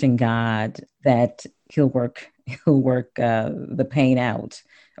trusting God that he'll work the pain out,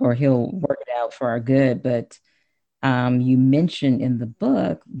 or he'll work it out for our good. But you mentioned in the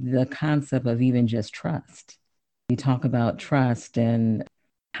book the concept of even just trust. You talk about trust and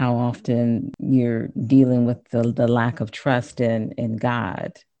how often you're dealing with the lack of trust in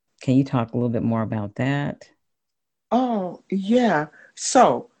God. Can you talk a little bit more about that? Oh, yeah.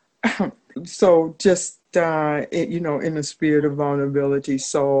 So, so just in the spirit of vulnerability.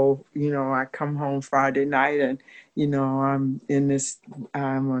 So, I come home Friday night and, I'm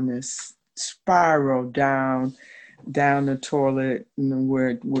on this spiral down the toilet,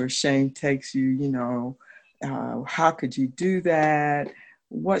 where shame takes you, how could you do that?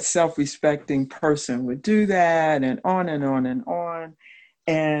 What self-respecting person would do that? And on and on and on.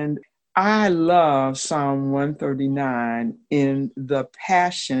 And I love Psalm 139 in the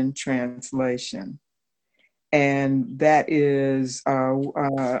Passion Translation. And that is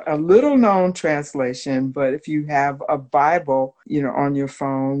a little known translation, but if you have a Bible, on your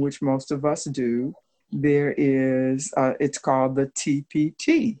phone, which most of us do, there is, it's called the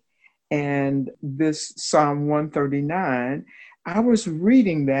TPT. And this Psalm 139, I was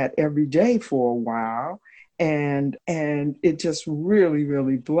reading that every day for a while, and it just really,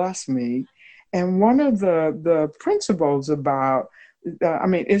 really blessed me. And one of the principles about,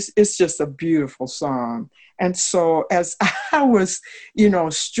 it's just a beautiful psalm. And so as I was,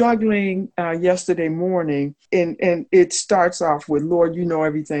 struggling yesterday morning, and it starts off with, Lord, you know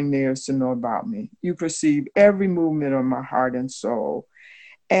everything there is to know about me. You perceive every movement of my heart and soul,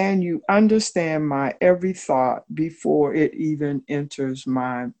 and you understand my every thought before it even enters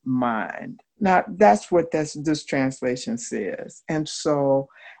my mind. Now, that's what this translation says. And so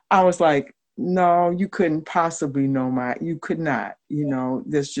I was like, no, you couldn't possibly know you could not,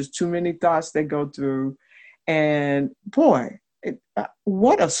 there's just too many thoughts that go through. And boy,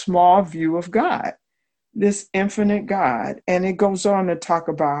 what a small view of God, this infinite God. And it goes on to talk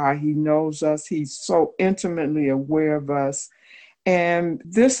about how he knows us. He's so intimately aware of us. And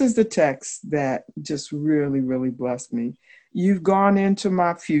this is the text that just really, really blessed me. You've gone into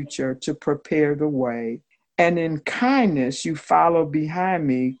my future to prepare the way, and in kindness you follow behind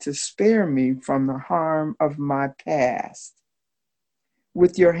me to spare me from the harm of my past.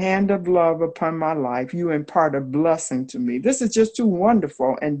 With your hand of love upon my life, you impart a blessing to me. This is just too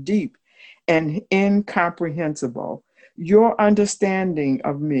wonderful and deep and incomprehensible. Your understanding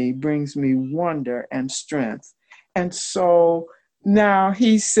of me brings me wonder and strength. And so now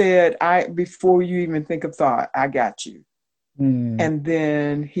he said, before you even think of thought, I got you. And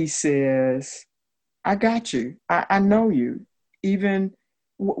then he says, I got you. I know you. Even,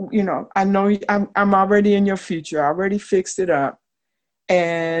 I know I'm already in your future. I already fixed it up.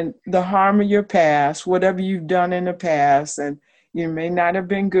 And the harm of your past, whatever you've done in the past, and you may not have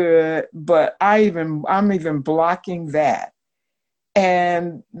been good, but I'm even blocking that.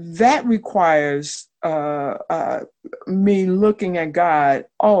 And that requires me looking at God.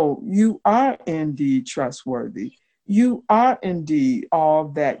 Oh, you are indeed trustworthy. You are indeed all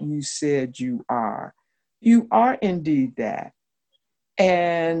that you said you are. You are indeed that.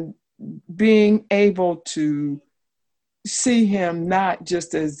 And being able to see him not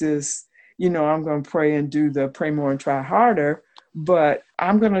just as this, I'm going to pray and do the pray more and try harder, but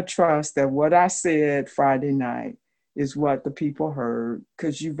I'm going to trust that what I said Friday night is what the people heard,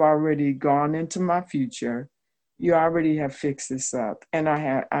 because you've already gone into my future. You already have fixed this up.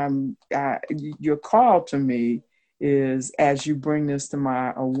 And your call to me is, as you bring this to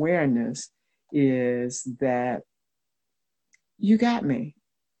my awareness, is that you got me.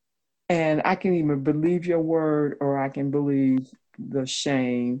 And I can either believe your word, or I can believe the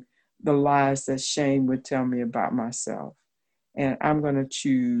lies that shame would tell me about myself. And I'm going to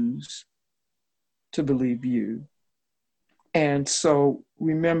choose to believe you. And so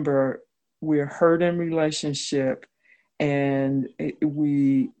remember, we're hurt in relationship, and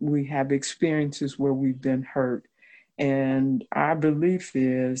we have experiences where we've been hurt. And our belief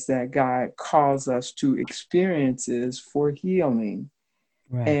is that God calls us to experiences for healing.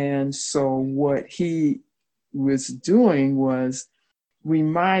 Right. And so what he was doing was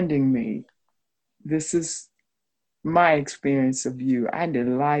reminding me, this is my experience of you. I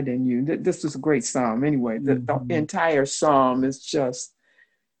delight in you. This was a great psalm. Anyway, the entire psalm is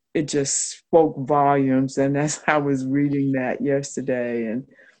it just spoke volumes. And as I was reading that yesterday and,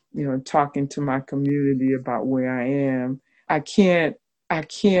 talking to my community about where I am, I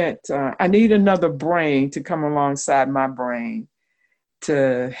need another brain to come alongside my brain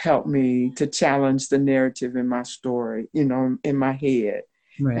to help me to challenge the narrative in my story, in my head.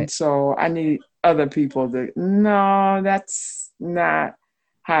 Right. And so I need other people no, that's not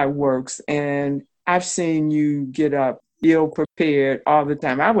how it works. And I've seen you get up ill prepared all the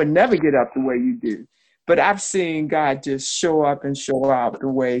time. I would never get up the way you do, but I've seen God just show up and show out the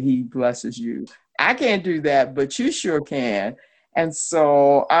way he blesses you. I can't do that, but you sure can. And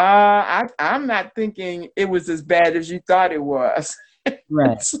so I'm not thinking it was as bad as you thought it was.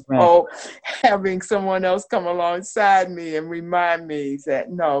 Right. So having someone else come alongside me and remind me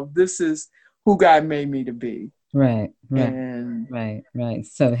that, no, this is who God made me to be. Right, right, And right, right.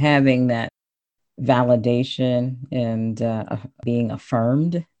 So having that validation and being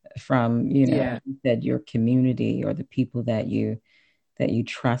affirmed from, yeah, like you said, your community or the people that you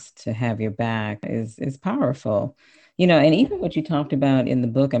trust to have your back is powerful. And even what you talked about in the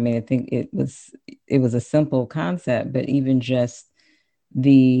book, I mean, I think it was a simple concept, but even just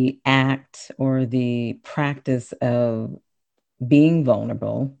the act or the practice of being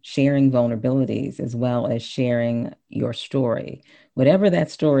vulnerable, sharing vulnerabilities, as well as sharing your story, whatever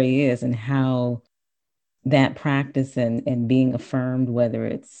that story is, and how that practice and being affirmed, whether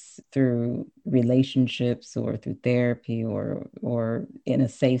it's through relationships or through therapy or in a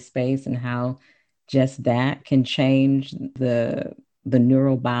safe space, and how just that can change the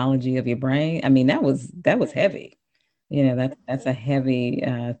neurobiology of your brain. I mean, that was heavy. That's a heavy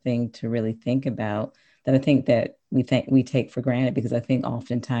thing to really think about, that I think that we take for granted, because I think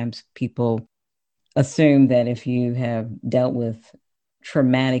oftentimes people assume that if you have dealt with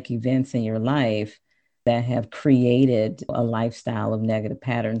traumatic events in your life that have created a lifestyle of negative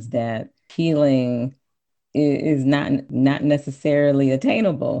patterns, that healing is not necessarily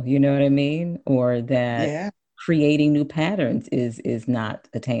attainable, you know what I mean? Or that yeah, creating new patterns is not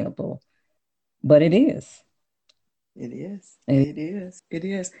attainable. But it is. it is. It, It is. It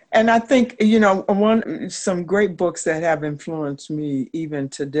is. And I think, some great books that have influenced me even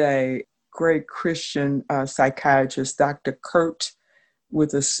today, great Christian psychiatrist, Dr. Kurt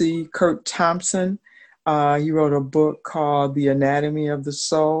with a C, Kurt Thompson. He wrote a book called The Anatomy of the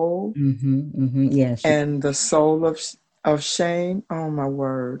Soul yes, and The Soul of Shame. Oh, my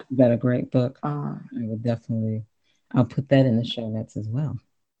word. you got a great book. Uh, I would definitely, I'll put that in the show notes as well.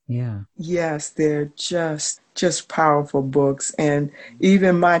 Yeah. yes, they're just powerful books. And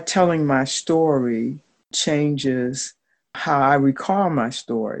even my telling my story changes how I recall my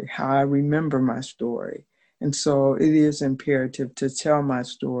story, how I remember my story. And so it is imperative to tell my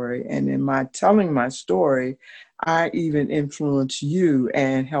story. And in my telling my story, I even influence you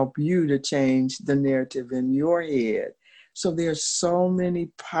and help you to change the narrative in your head. So there's so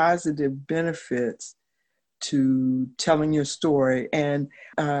many positive benefits to telling your story. And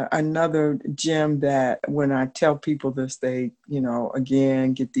another gem that when I tell people this, they,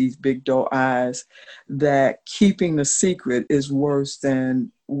 again, get these big doe eyes, that keeping the secret is worse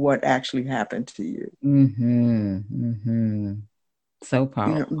than what actually happened to you. So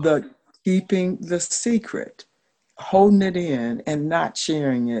powerful. The keeping the secret, holding it in and not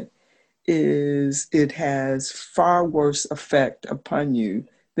sharing it, it has far worse effect upon you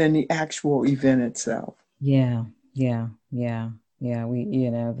than the actual event itself. Yeah, yeah, yeah, yeah.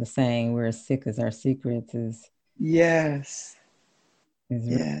 The saying, "We're as sick as our secrets," Yes. is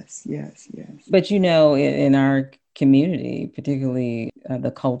real. Yes, yes, yes. But in our community, particularly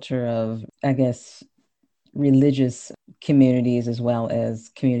the culture of, I guess, religious communities as well as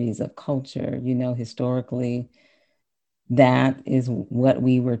communities of culture, historically, that is what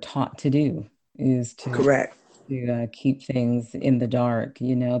we were taught to do, is Correct. to keep things in the dark,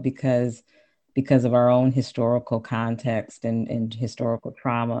 because of our own historical context and historical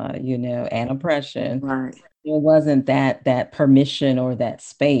trauma, and oppression. Right. There wasn't that permission or that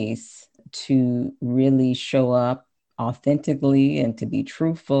space to really show up authentically and to be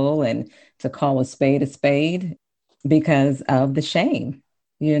truthful and to call a spade, because of the shame,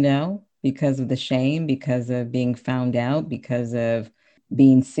 because of the shame, because of being found out, because of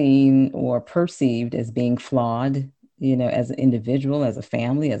being seen or perceived as being flawed, as an individual, as a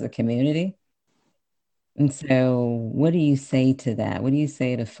family, as a community. And so, what do you say to that? What do you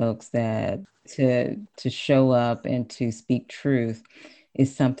say to folks that to show up and to speak truth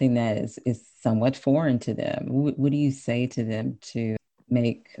is something that is somewhat foreign to them? What do you say to them to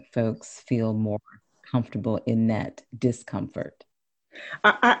make folks feel more comfortable in that discomfort?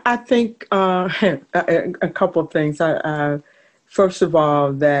 I think a couple of things. First of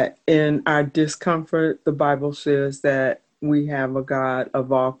all, that in our discomfort, the Bible says that we have a God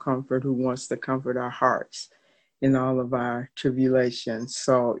of all comfort who wants to comfort our hearts in all of our tribulations.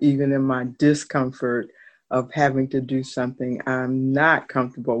 So even in my discomfort of having to do something I'm not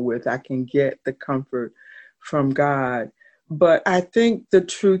comfortable with, I can get the comfort from God. But I think the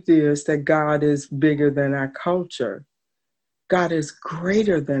truth is that God is bigger than our culture. God is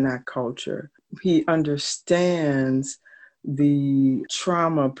greater than our culture. He understands the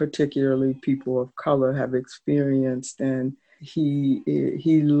trauma, particularly people of color have experienced, and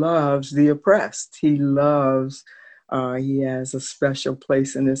he loves the oppressed. He has a special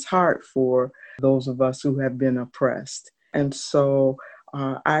place in his heart for those of us who have been oppressed. And so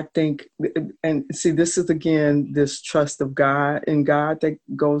I think, and see, this is again this trust of God in God that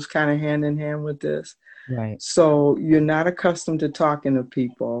goes kind of hand in hand with this. Right. So you're not accustomed to talking to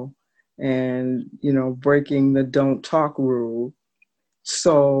people and, breaking the don't talk rule.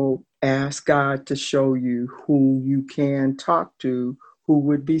 So ask God to show you who you can talk to, who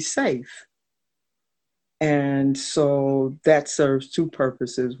would be safe. And so that serves two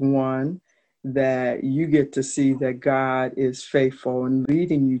purposes. One, that you get to see that God is faithful and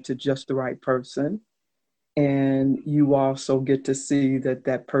leading you to just the right person. And you also get to see that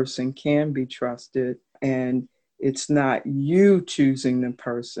that person can be trusted. And it's not you choosing the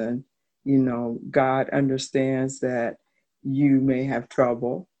person. God understands that you may have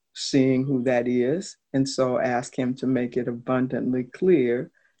trouble seeing who that is. And so ask Him to make it abundantly clear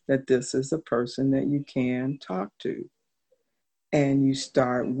that this is a person that you can talk to. And you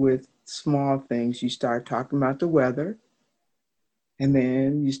start with small things. You start talking about the weather, and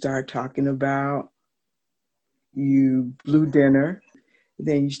then you start talking about you blew dinner.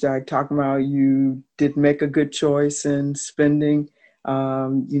 Then you start talking about you did make a good choice in spending.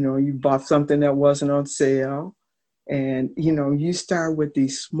 You bought something that wasn't on sale. And, you start with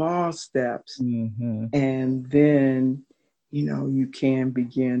these small steps, Mm-hmm. and then, you can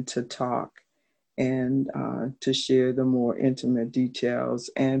begin to talk and to share the more intimate details.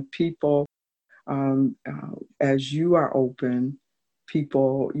 And people, as you are open,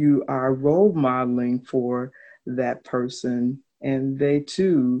 people, you are role modeling for that person, and they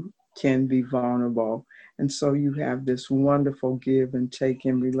too can be vulnerable. And so you have this wonderful give and take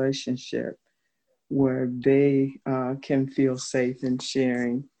in relationship where they can feel safe in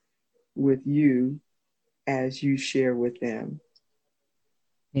sharing with you as you share with them.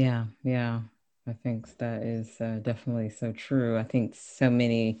 Yeah, yeah. I think that is definitely so true. I think so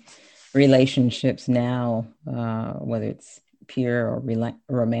many relationships now, whether it's pure or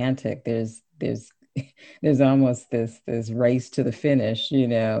romantic, there's there's almost this race to the finish,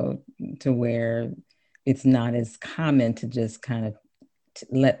 to where it's not as common to just kind of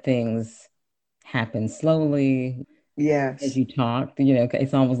let things happen slowly as Yes. you talk.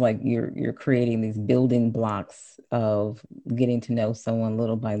 It's almost like you're creating these building blocks of getting to know someone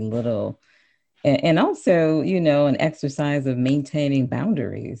little by little, and also, an exercise of maintaining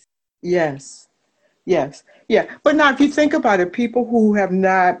boundaries. Yes. Yes, yeah. But now, if you think about it, people who have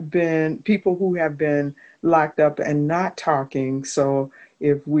been locked up and not talking. So,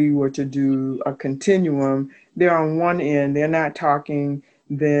 if we were to do a continuum, they're on one end, they're not talking,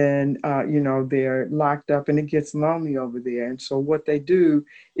 then, they're locked up and it gets lonely over there. And so, what they do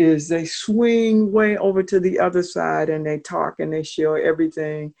is they swing way over to the other side and they talk and they share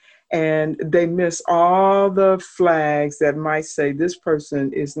everything, and they miss all the flags that might say this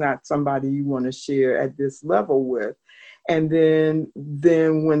person is not somebody you want to share at this level with. And then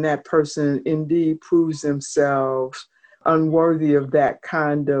when that person indeed proves themselves unworthy of that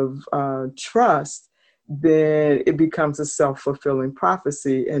kind of trust, then it becomes a self-fulfilling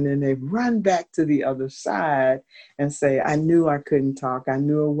prophecy. And then they run back to the other side and say, I knew I couldn't talk. I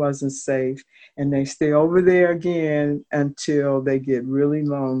knew it wasn't safe. And they stay over there again until they get really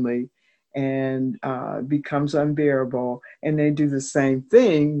lonely and becomes unbearable. And they do the same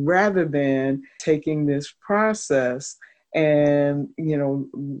thing rather than taking this process and,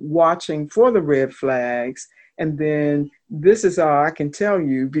 watching for the red flags. And then this is all I can tell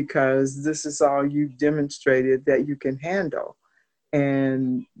you because this is all you've demonstrated that you can handle.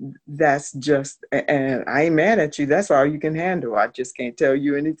 And that's just, and I ain't mad at you. That's all you can handle. I just can't tell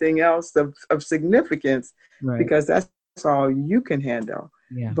you anything else of significance Right. because that's all you can handle.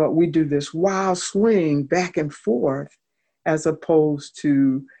 Yeah. But we do this wild swing back and forth as opposed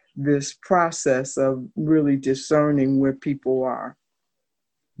to this process of really discerning where people are.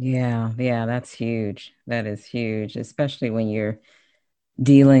 Yeah, yeah, that's huge. That is huge, especially when you're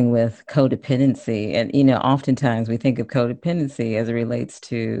dealing with codependency. And, oftentimes we think of codependency as it relates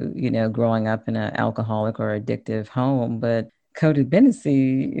to, growing up in an alcoholic or addictive home, but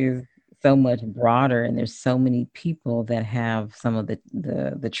codependency is so much broader, and there's so many people that have some of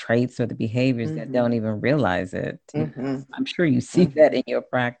the traits or the behaviors that Mm-hmm. don't even realize it. Mm-hmm. I'm sure you see Mm-hmm. that in your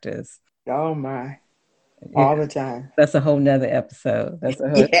practice. Oh my, Yeah, all the time. that's a whole nother episode.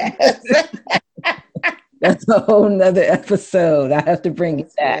 Yes. That's a whole nother episode. I have to bring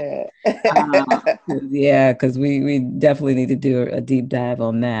it That's back. it. Yeah, because we definitely need to do a deep dive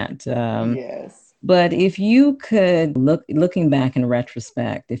on that. Yes. But if you could looking back in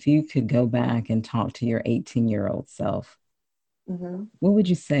retrospect, if you could go back and talk to your 18-year-old self, Mm-hmm. what would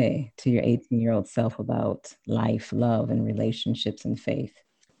you say to your 18-year-old self about life, love, and relationships and faith?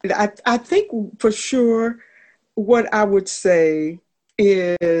 I think for sure what I would say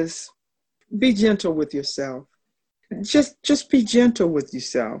is be gentle with yourself. Just be gentle with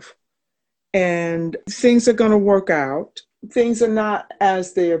yourself. And things are going to work out. Things are not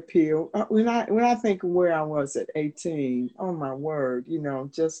as they appear. When I think of where I was at 18, oh my word,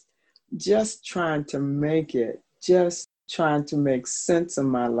 just trying to make it, just trying to make sense of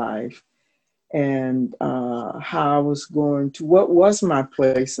my life and how I was what was my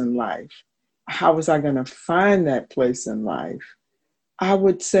place in life? How was I going to find that place in life? I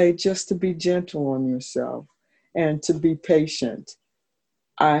would say just to be gentle on yourself and to be patient.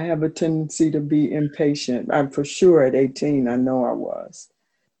 I have a tendency to be impatient. I'm for sure at 18, I know I was.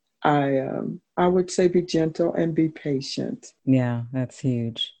 I would say be gentle and be patient. Yeah, that's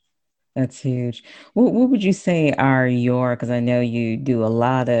huge. That's huge. What would you say are because I know you do a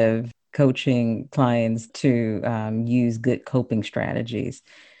lot of coaching clients to use good coping strategies.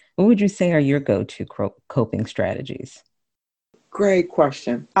 What would you say are your go-to coping strategies? Great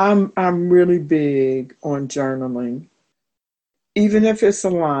question. I'm really big on journaling. Even if it's a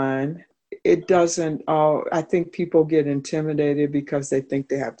line, it doesn't. I think people get intimidated because they think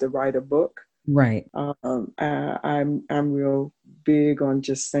they have to write a book. Right. I'm real big on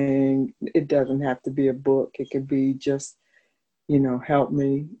just saying it doesn't have to be a book. It could be just, help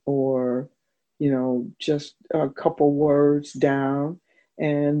me, or, just a couple words down.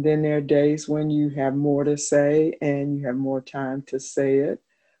 And then there are days when you have more to say and you have more time to say it.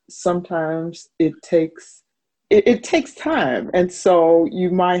 Sometimes it takes time. And so you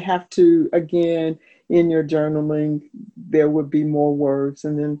might have to, again, in your journaling, there would be more words.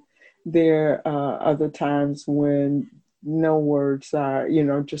 And then there are other times when no words are,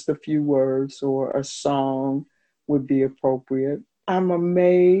 just a few words or a song would be appropriate. I'm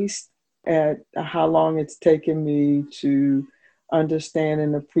amazed at how long it's taken me to understand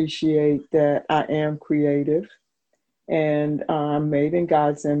and appreciate that I am creative and I'm made in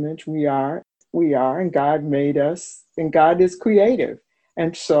God's image. We are, and God made us, and God is creative.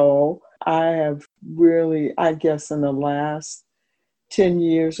 And so I have really, I guess, in the last 10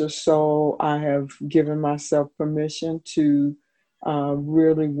 years or so, I have given myself permission to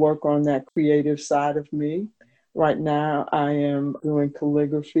really work on that creative side of me. Right now, I am doing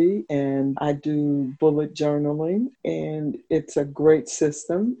calligraphy and I do bullet journaling, and it's a great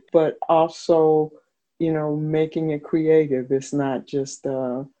system, but also, making it creative. It's not just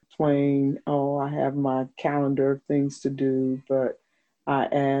plain, oh, I have my calendar of things to do, but I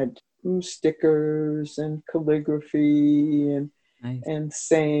add stickers and calligraphy Nice. and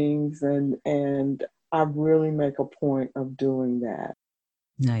sayings, and I really make a point of doing that.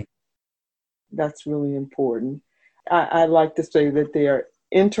 Nice. That's really important. I like to say that they are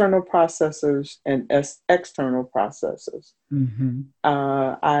internal processors and external processors. Mm-hmm.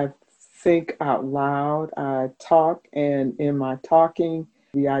 I think out loud, I talk, and in my talking,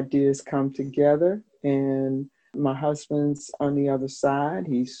 the ideas come together. And my husband's on the other side.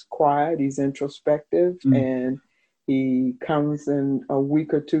 He's quiet, he's introspective, Mm. and he comes in a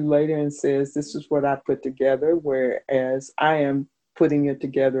week or two later and says, "This is what I put together," whereas I am putting it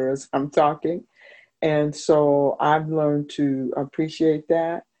together as I'm talking. And so I've learned to appreciate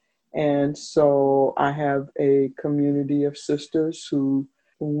that. And so I have a community of sisters who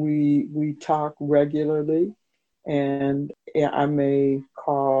we talk regularly. And I may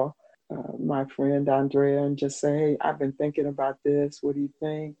call my friend Andrea and just say, "Hey, I've been thinking about this. What do you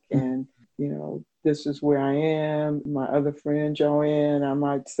think?" And, this is where I am. My other friend, Joanne, I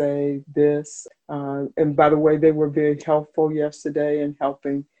might say this. And by the way, they were very helpful yesterday in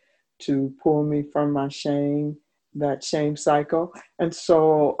helping to pull me from my shame, that shame cycle. And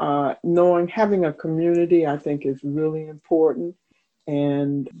so having a community, I think, is really important.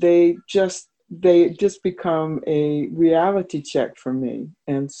 And they just become a reality check for me.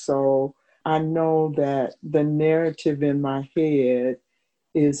 And so I know that the narrative in my head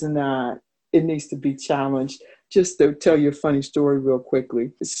is not, it needs to be challenged. Just to tell you a funny story real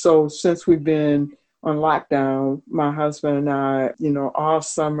quickly. So since we've been on lockdown, my husband and I, all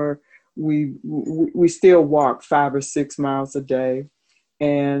summer, we still walk 5 or 6 miles a day.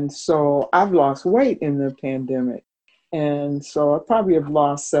 And so I've lost weight in the pandemic. And so I probably have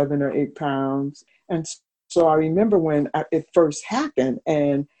lost 7 or 8 pounds. And so I remember when it first happened,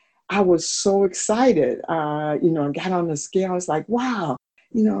 and I was so excited. I got on the scale. I was like, wow,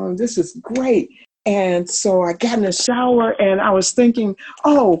 this is great. And so I got in the shower and I was thinking,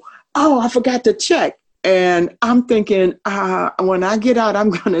 oh, I forgot to check. And I'm thinking, when I get out, I'm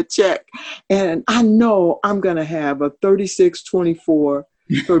going to check. And I know I'm going to have a 36, 24,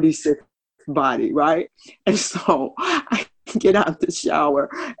 36 body, right? And so I get out the shower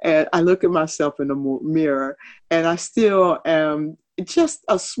and I look at myself in the mirror, and I still am just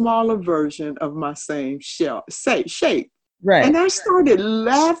a smaller version of my same shape. Right. And I started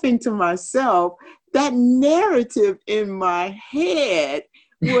laughing to myself. That narrative in my head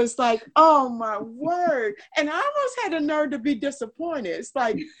was like, oh my word. And I almost had a nerve to be disappointed. It's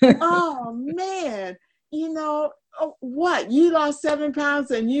like, oh man, what? You lost 7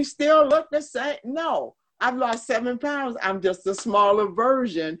 pounds and you still look the same? No, I've lost 7 pounds. I'm just a smaller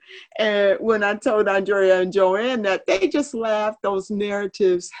version. And when I told Andrea and Joanne that, they just laughed. Those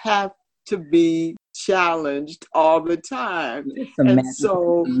narratives have to be challenged all the time. It's a And magical,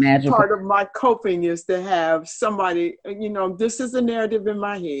 so magical. part of my coping is to have somebody, this is a narrative in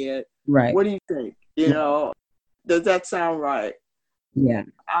my head. Right. What do you think? Does that sound right? Yeah.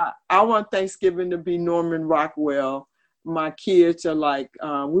 I want Thanksgiving to be Norman Rockwell. My kids are like,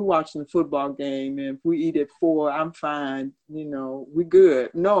 we're watching a football game, and if we eat at 4, I'm fine. We good.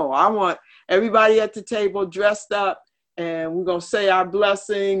 No, I want everybody at the table dressed up, and we're going to say our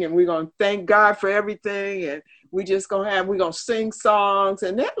blessing, and we're going to thank God for everything, and we're going to sing songs.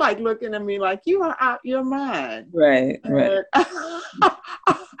 And they're like looking at me like, you are out your mind. Right.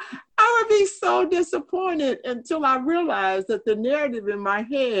 I would be so disappointed until I realized that the narrative in my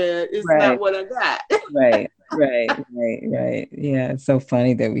head is not what I got. Right. Yeah, it's so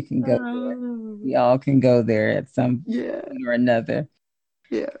funny that we can go there. We all can go there at some point or another.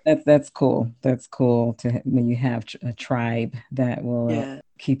 Yeah. That's cool. That's cool when you have a tribe that will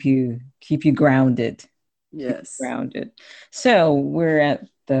keep you grounded. Yes. Grounded. So we're at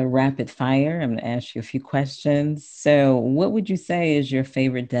the rapid fire. I'm going to ask you a few questions. So what would you say is your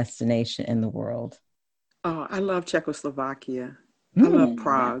favorite destination in the world? Oh, I love Czechoslovakia. I love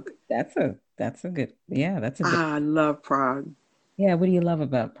Prague. That's a good, I love Prague. Yeah. What do you love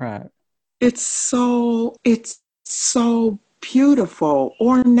about Prague? It's so beautiful,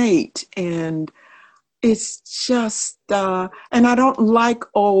 ornate, and it's just, and I don't like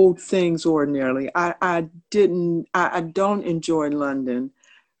old things ordinarily. I don't enjoy London,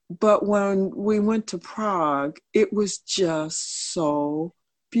 but when we went to Prague, it was just so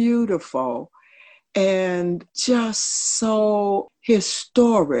beautiful and just so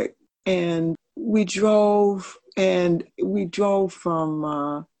historic. And we drove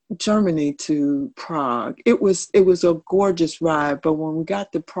from Germany to Prague. It was a gorgeous ride, but when we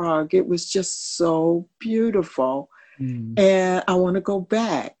got to Prague, it was just so beautiful. And I want to go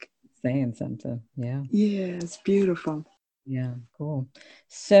back. Saying something. Yeah. Yeah, it's beautiful. Yeah, cool.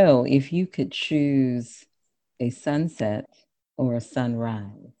 So if you could choose a sunset or a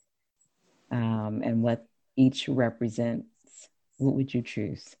sunrise, and what each represents, what would you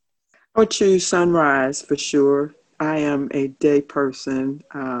choose? I would choose sunrise for sure. I am a day person.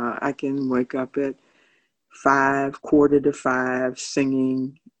 I can wake up at 5, quarter to 5,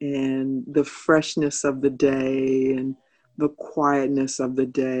 singing, and the freshness of the day and the quietness of the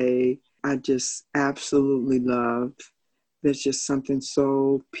day, I just absolutely love. There's just something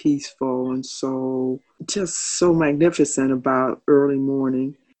so peaceful and so magnificent about early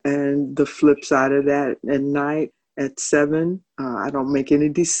morning. And the flip side of that, at night at 7, I don't make any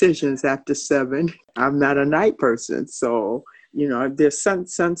decisions after 7. I'm not a night person. So, there's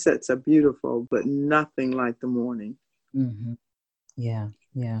sunsets are beautiful, but nothing like the morning. Mm-hmm. Yeah.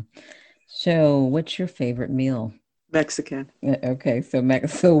 So what's your favorite meal? Mexican. Okay. So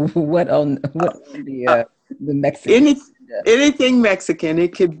what on the Mexican? Anything Mexican.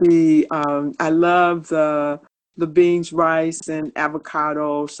 It could be, I love the beans, rice, and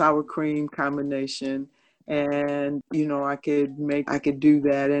avocado sour cream combination. And, I could do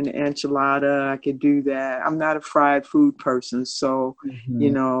that in enchilada. I could do that. I'm not a fried food person. So,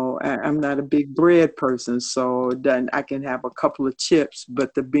 I'm not a big bread person. So then I can have a couple of chips,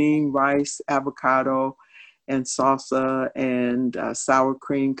 but the bean, rice, avocado, and salsa and sour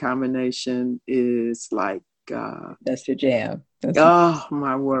cream combination is like, that's your jam.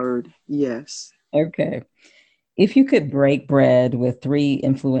 My word. Yes. Okay. If you could break bread with 3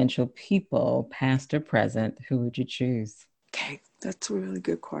 influential people, past or present, who would you choose? Okay, that's a really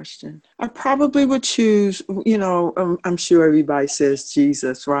good question. I probably would choose, I'm sure everybody says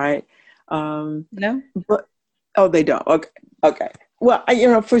Jesus, right? No? But, they don't. Okay.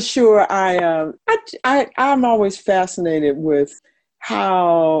 Well, for sure, I'm always fascinated with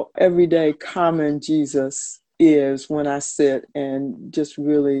how everyday common Jesus is when I sit and just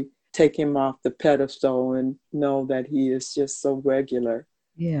really take him off the pedestal and know that he is just so regular.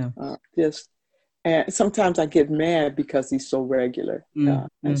 Yeah. And sometimes I get mad because he's so regular.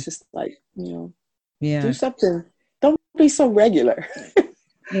 It's just like, do something. Don't be so regular.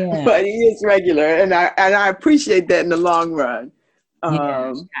 Yeah. But he is regular, and I appreciate that in the long run. Yeah,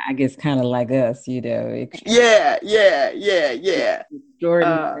 Um, I guess kind of like us, yeah. Uh,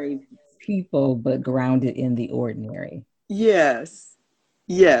 extraordinary people, but grounded in the ordinary. yes,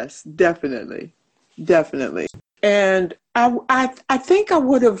 yes, definitely, definitely. And I think I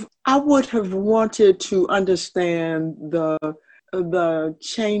would have wanted to understand the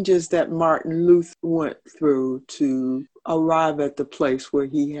changes that Martin Luther went through to arrive at the place where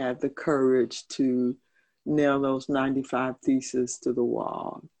he had the courage to nail those 95 theses to the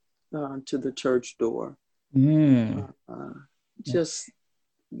wall, to the church door. Mm. Uh, just So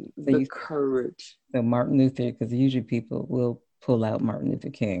the you courage. so Martin Luther, because usually people will pull out Martin Luther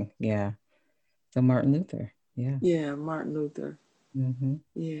King. Yeah. So Martin Luther. Yeah. Yeah, Martin Luther. Mm-hmm.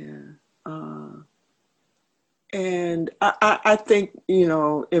 Yeah. Uh, and I think,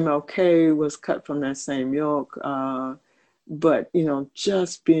 MLK was cut from that same ilk. But,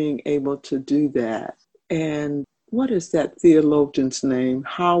 just being able to do that. And what is that theologian's name?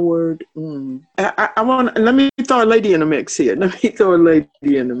 Howard. I want. Let me throw a lady in the mix here. Let me throw a lady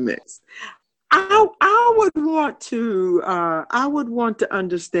in the mix. I would want to. I would want to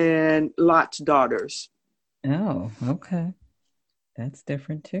understand Lot's daughters. Oh, okay. That's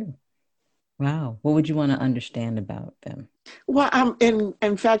different too. Wow. What would you want to understand about them? Well,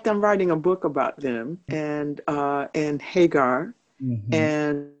 in fact, I'm writing a book about them and Hagar Mm-hmm.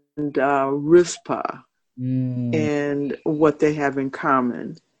 and Rizpah Mm. and what they have in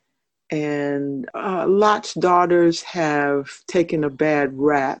common. And Lot's daughters have taken a bad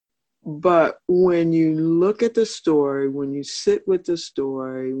rap. But when you look at the story, when you sit with the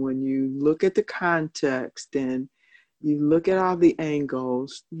story, when you look at the context and you look at all the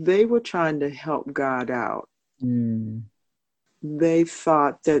angles, they were trying to help God out. Mm. They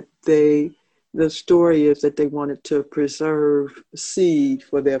thought that the story is that they wanted to preserve seed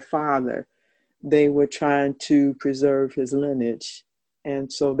for their father. They were trying to preserve his lineage.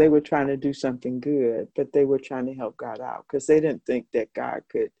 And so they were trying to do something good, but they were trying to help God out because they didn't think that God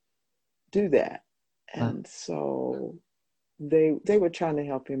could do that. Wow. And so they were trying to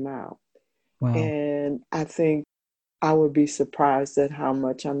help him out. Wow. And I think I would be surprised at how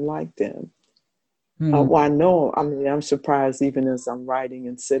much I'm like them. Hmm. Well, I know, I mean, I'm surprised even as I'm writing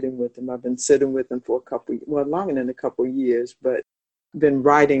and sitting with them. I've been sitting with them for longer than a couple of years, but been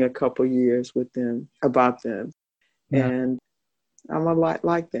writing a couple of years with them about them. Wow. And I'm a lot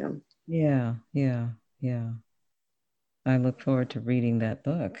like them. Yeah. Yeah. Yeah. I look forward to reading that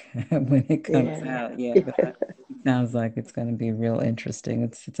book when it comes Yeah. out. Yeah, but it sounds like it's going to be real interesting.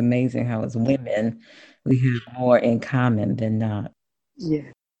 It's amazing how as women we have more in common than not.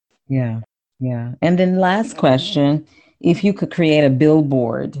 Yeah. Yeah. Yeah. And then last question, if you could create a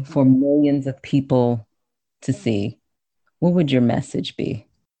billboard for millions of people to see, what would your message be?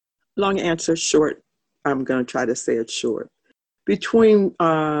 Long answer short. I'm going to try to say it short. Between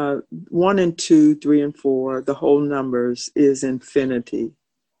 1 and 2, 3 and 4, the whole numbers is infinity,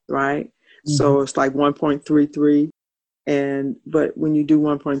 right? Mhm. So it's like 1.33. But when you do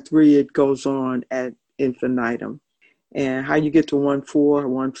 1.3, it goes on at infinitum. And how you get to 1.4,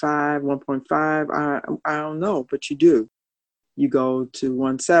 1.5, 1.5, I don't know, but you do. You go to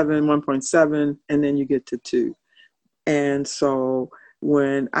 1.7, 1.7, and then you get to 2. And so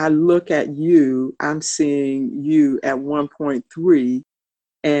when I look at you, I'm seeing you at 1.3,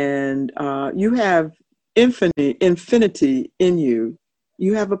 and you have infinity in you.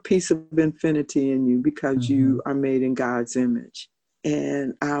 You have a piece of infinity in you because Mhm. you are made in God's image.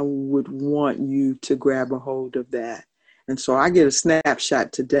 And I would want you to grab a hold of that. And so I get a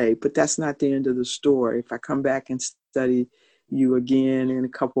snapshot today, but that's not the end of the story. If I come back and study you again in a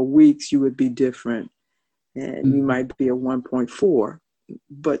couple of weeks, you would be different. And you Mhm. might be a 1.4.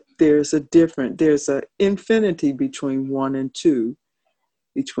 But there's an infinity between 1 and 2,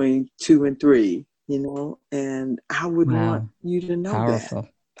 between 2 and 3, and I would want Wow. you to know that. Powerful.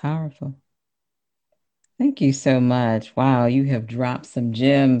 Powerful. Thank you so much. Wow, you have dropped some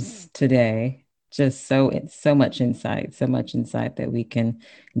gems today. Just so much insight that we can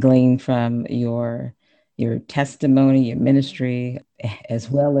glean from your testimony, your ministry, as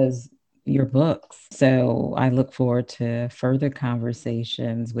well as your books. So I look forward to further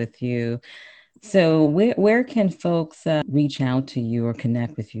conversations with you. So where can folks reach out to you or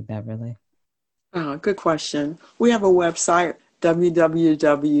connect with you, Beverly? Good question. We have a website,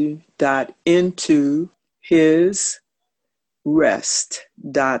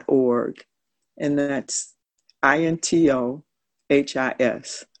 www.intohisrest.org, and that's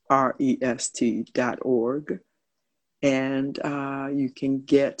intohisrest.org. And you can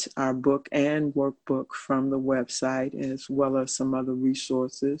get our book and workbook from the website, as well as some other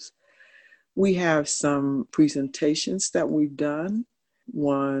resources. We have some presentations that we've done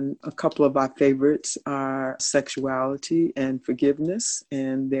A couple of our favorites are Sexuality and Forgiveness,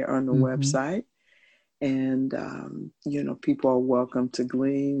 and they're on the website. And, people are welcome to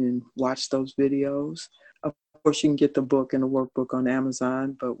glean and watch those videos. Of course, you can get the book and the workbook on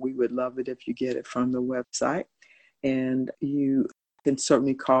Amazon, but we would love it if you get it from the website. And you can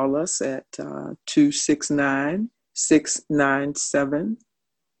certainly call us at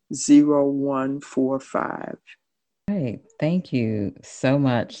 269-697-0145. Right. Thank you so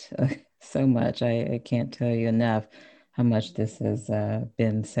much. So much. I can't tell you enough how much this has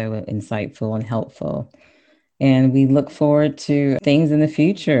been so insightful and helpful. And we look forward to things in the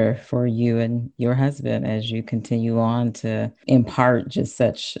future for you and your husband as you continue on to impart just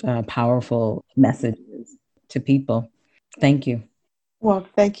such powerful messages to people. Thank you. Well,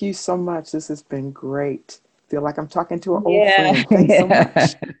 thank you so much. This has been great. Feel like I'm talking to an old friend. Thanks so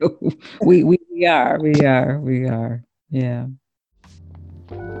much. We are. Yeah.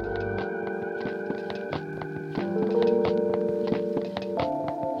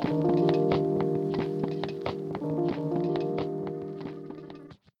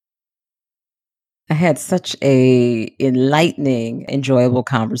 I had such a enlightening, enjoyable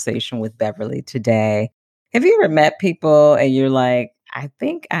conversation with Beverly today. Have you ever met people and you're like, I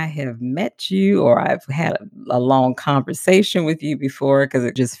think I have met you or I've had a long conversation with you before because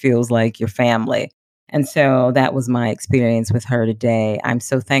it just feels like your family. And so that was my experience with her today. I'm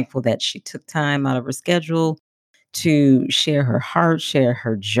so thankful that she took time out of her schedule to share her heart, share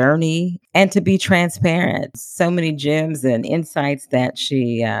her journey, and to be transparent. So many gems and insights that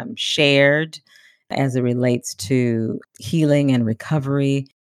she shared as it relates to healing and recovery.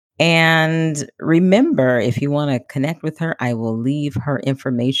 And remember, if you want to connect with her, I will leave her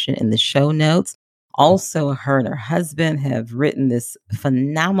information in the show notes. Also, her and her husband have written this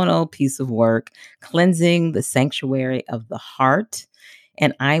phenomenal piece of work, Cleansing the Sanctuary of the Heart.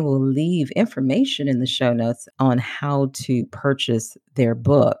 And I will leave information in the show notes on how to purchase their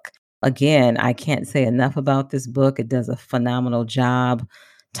book. Again, I can't say enough about this book. It does a phenomenal job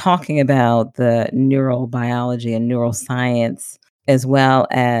talking about the neurobiology and neuroscience, as well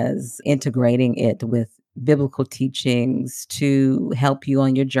as integrating it with biblical teachings to help you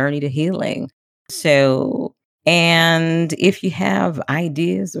on your journey to healing. So, and if you have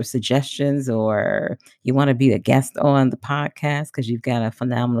ideas or suggestions, or you want to be a guest on the podcast because you've got a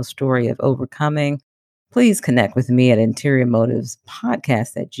phenomenal story of overcoming, please connect with me at Interior Motives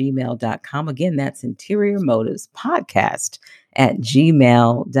Podcast at gmail.com. Again, that's Interior Motives Podcast at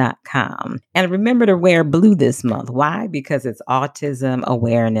gmail.com. And remember to wear blue this month. Why? Because it's Autism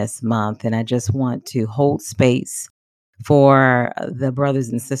Awareness Month. And I just want to hold space for the brothers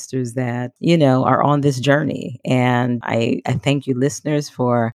and sisters that, are on this journey. And I thank you, listeners,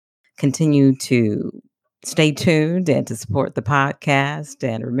 for continue to stay tuned and to support the podcast.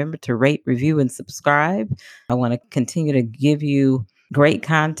 And remember to rate, review, and subscribe. I want to continue to give you great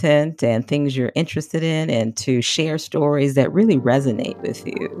content and things you're interested in and to share stories that really resonate with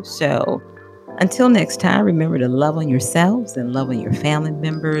you. So until next time, remember to love on yourselves and love on your family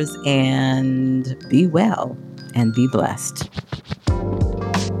members and be well and be blessed.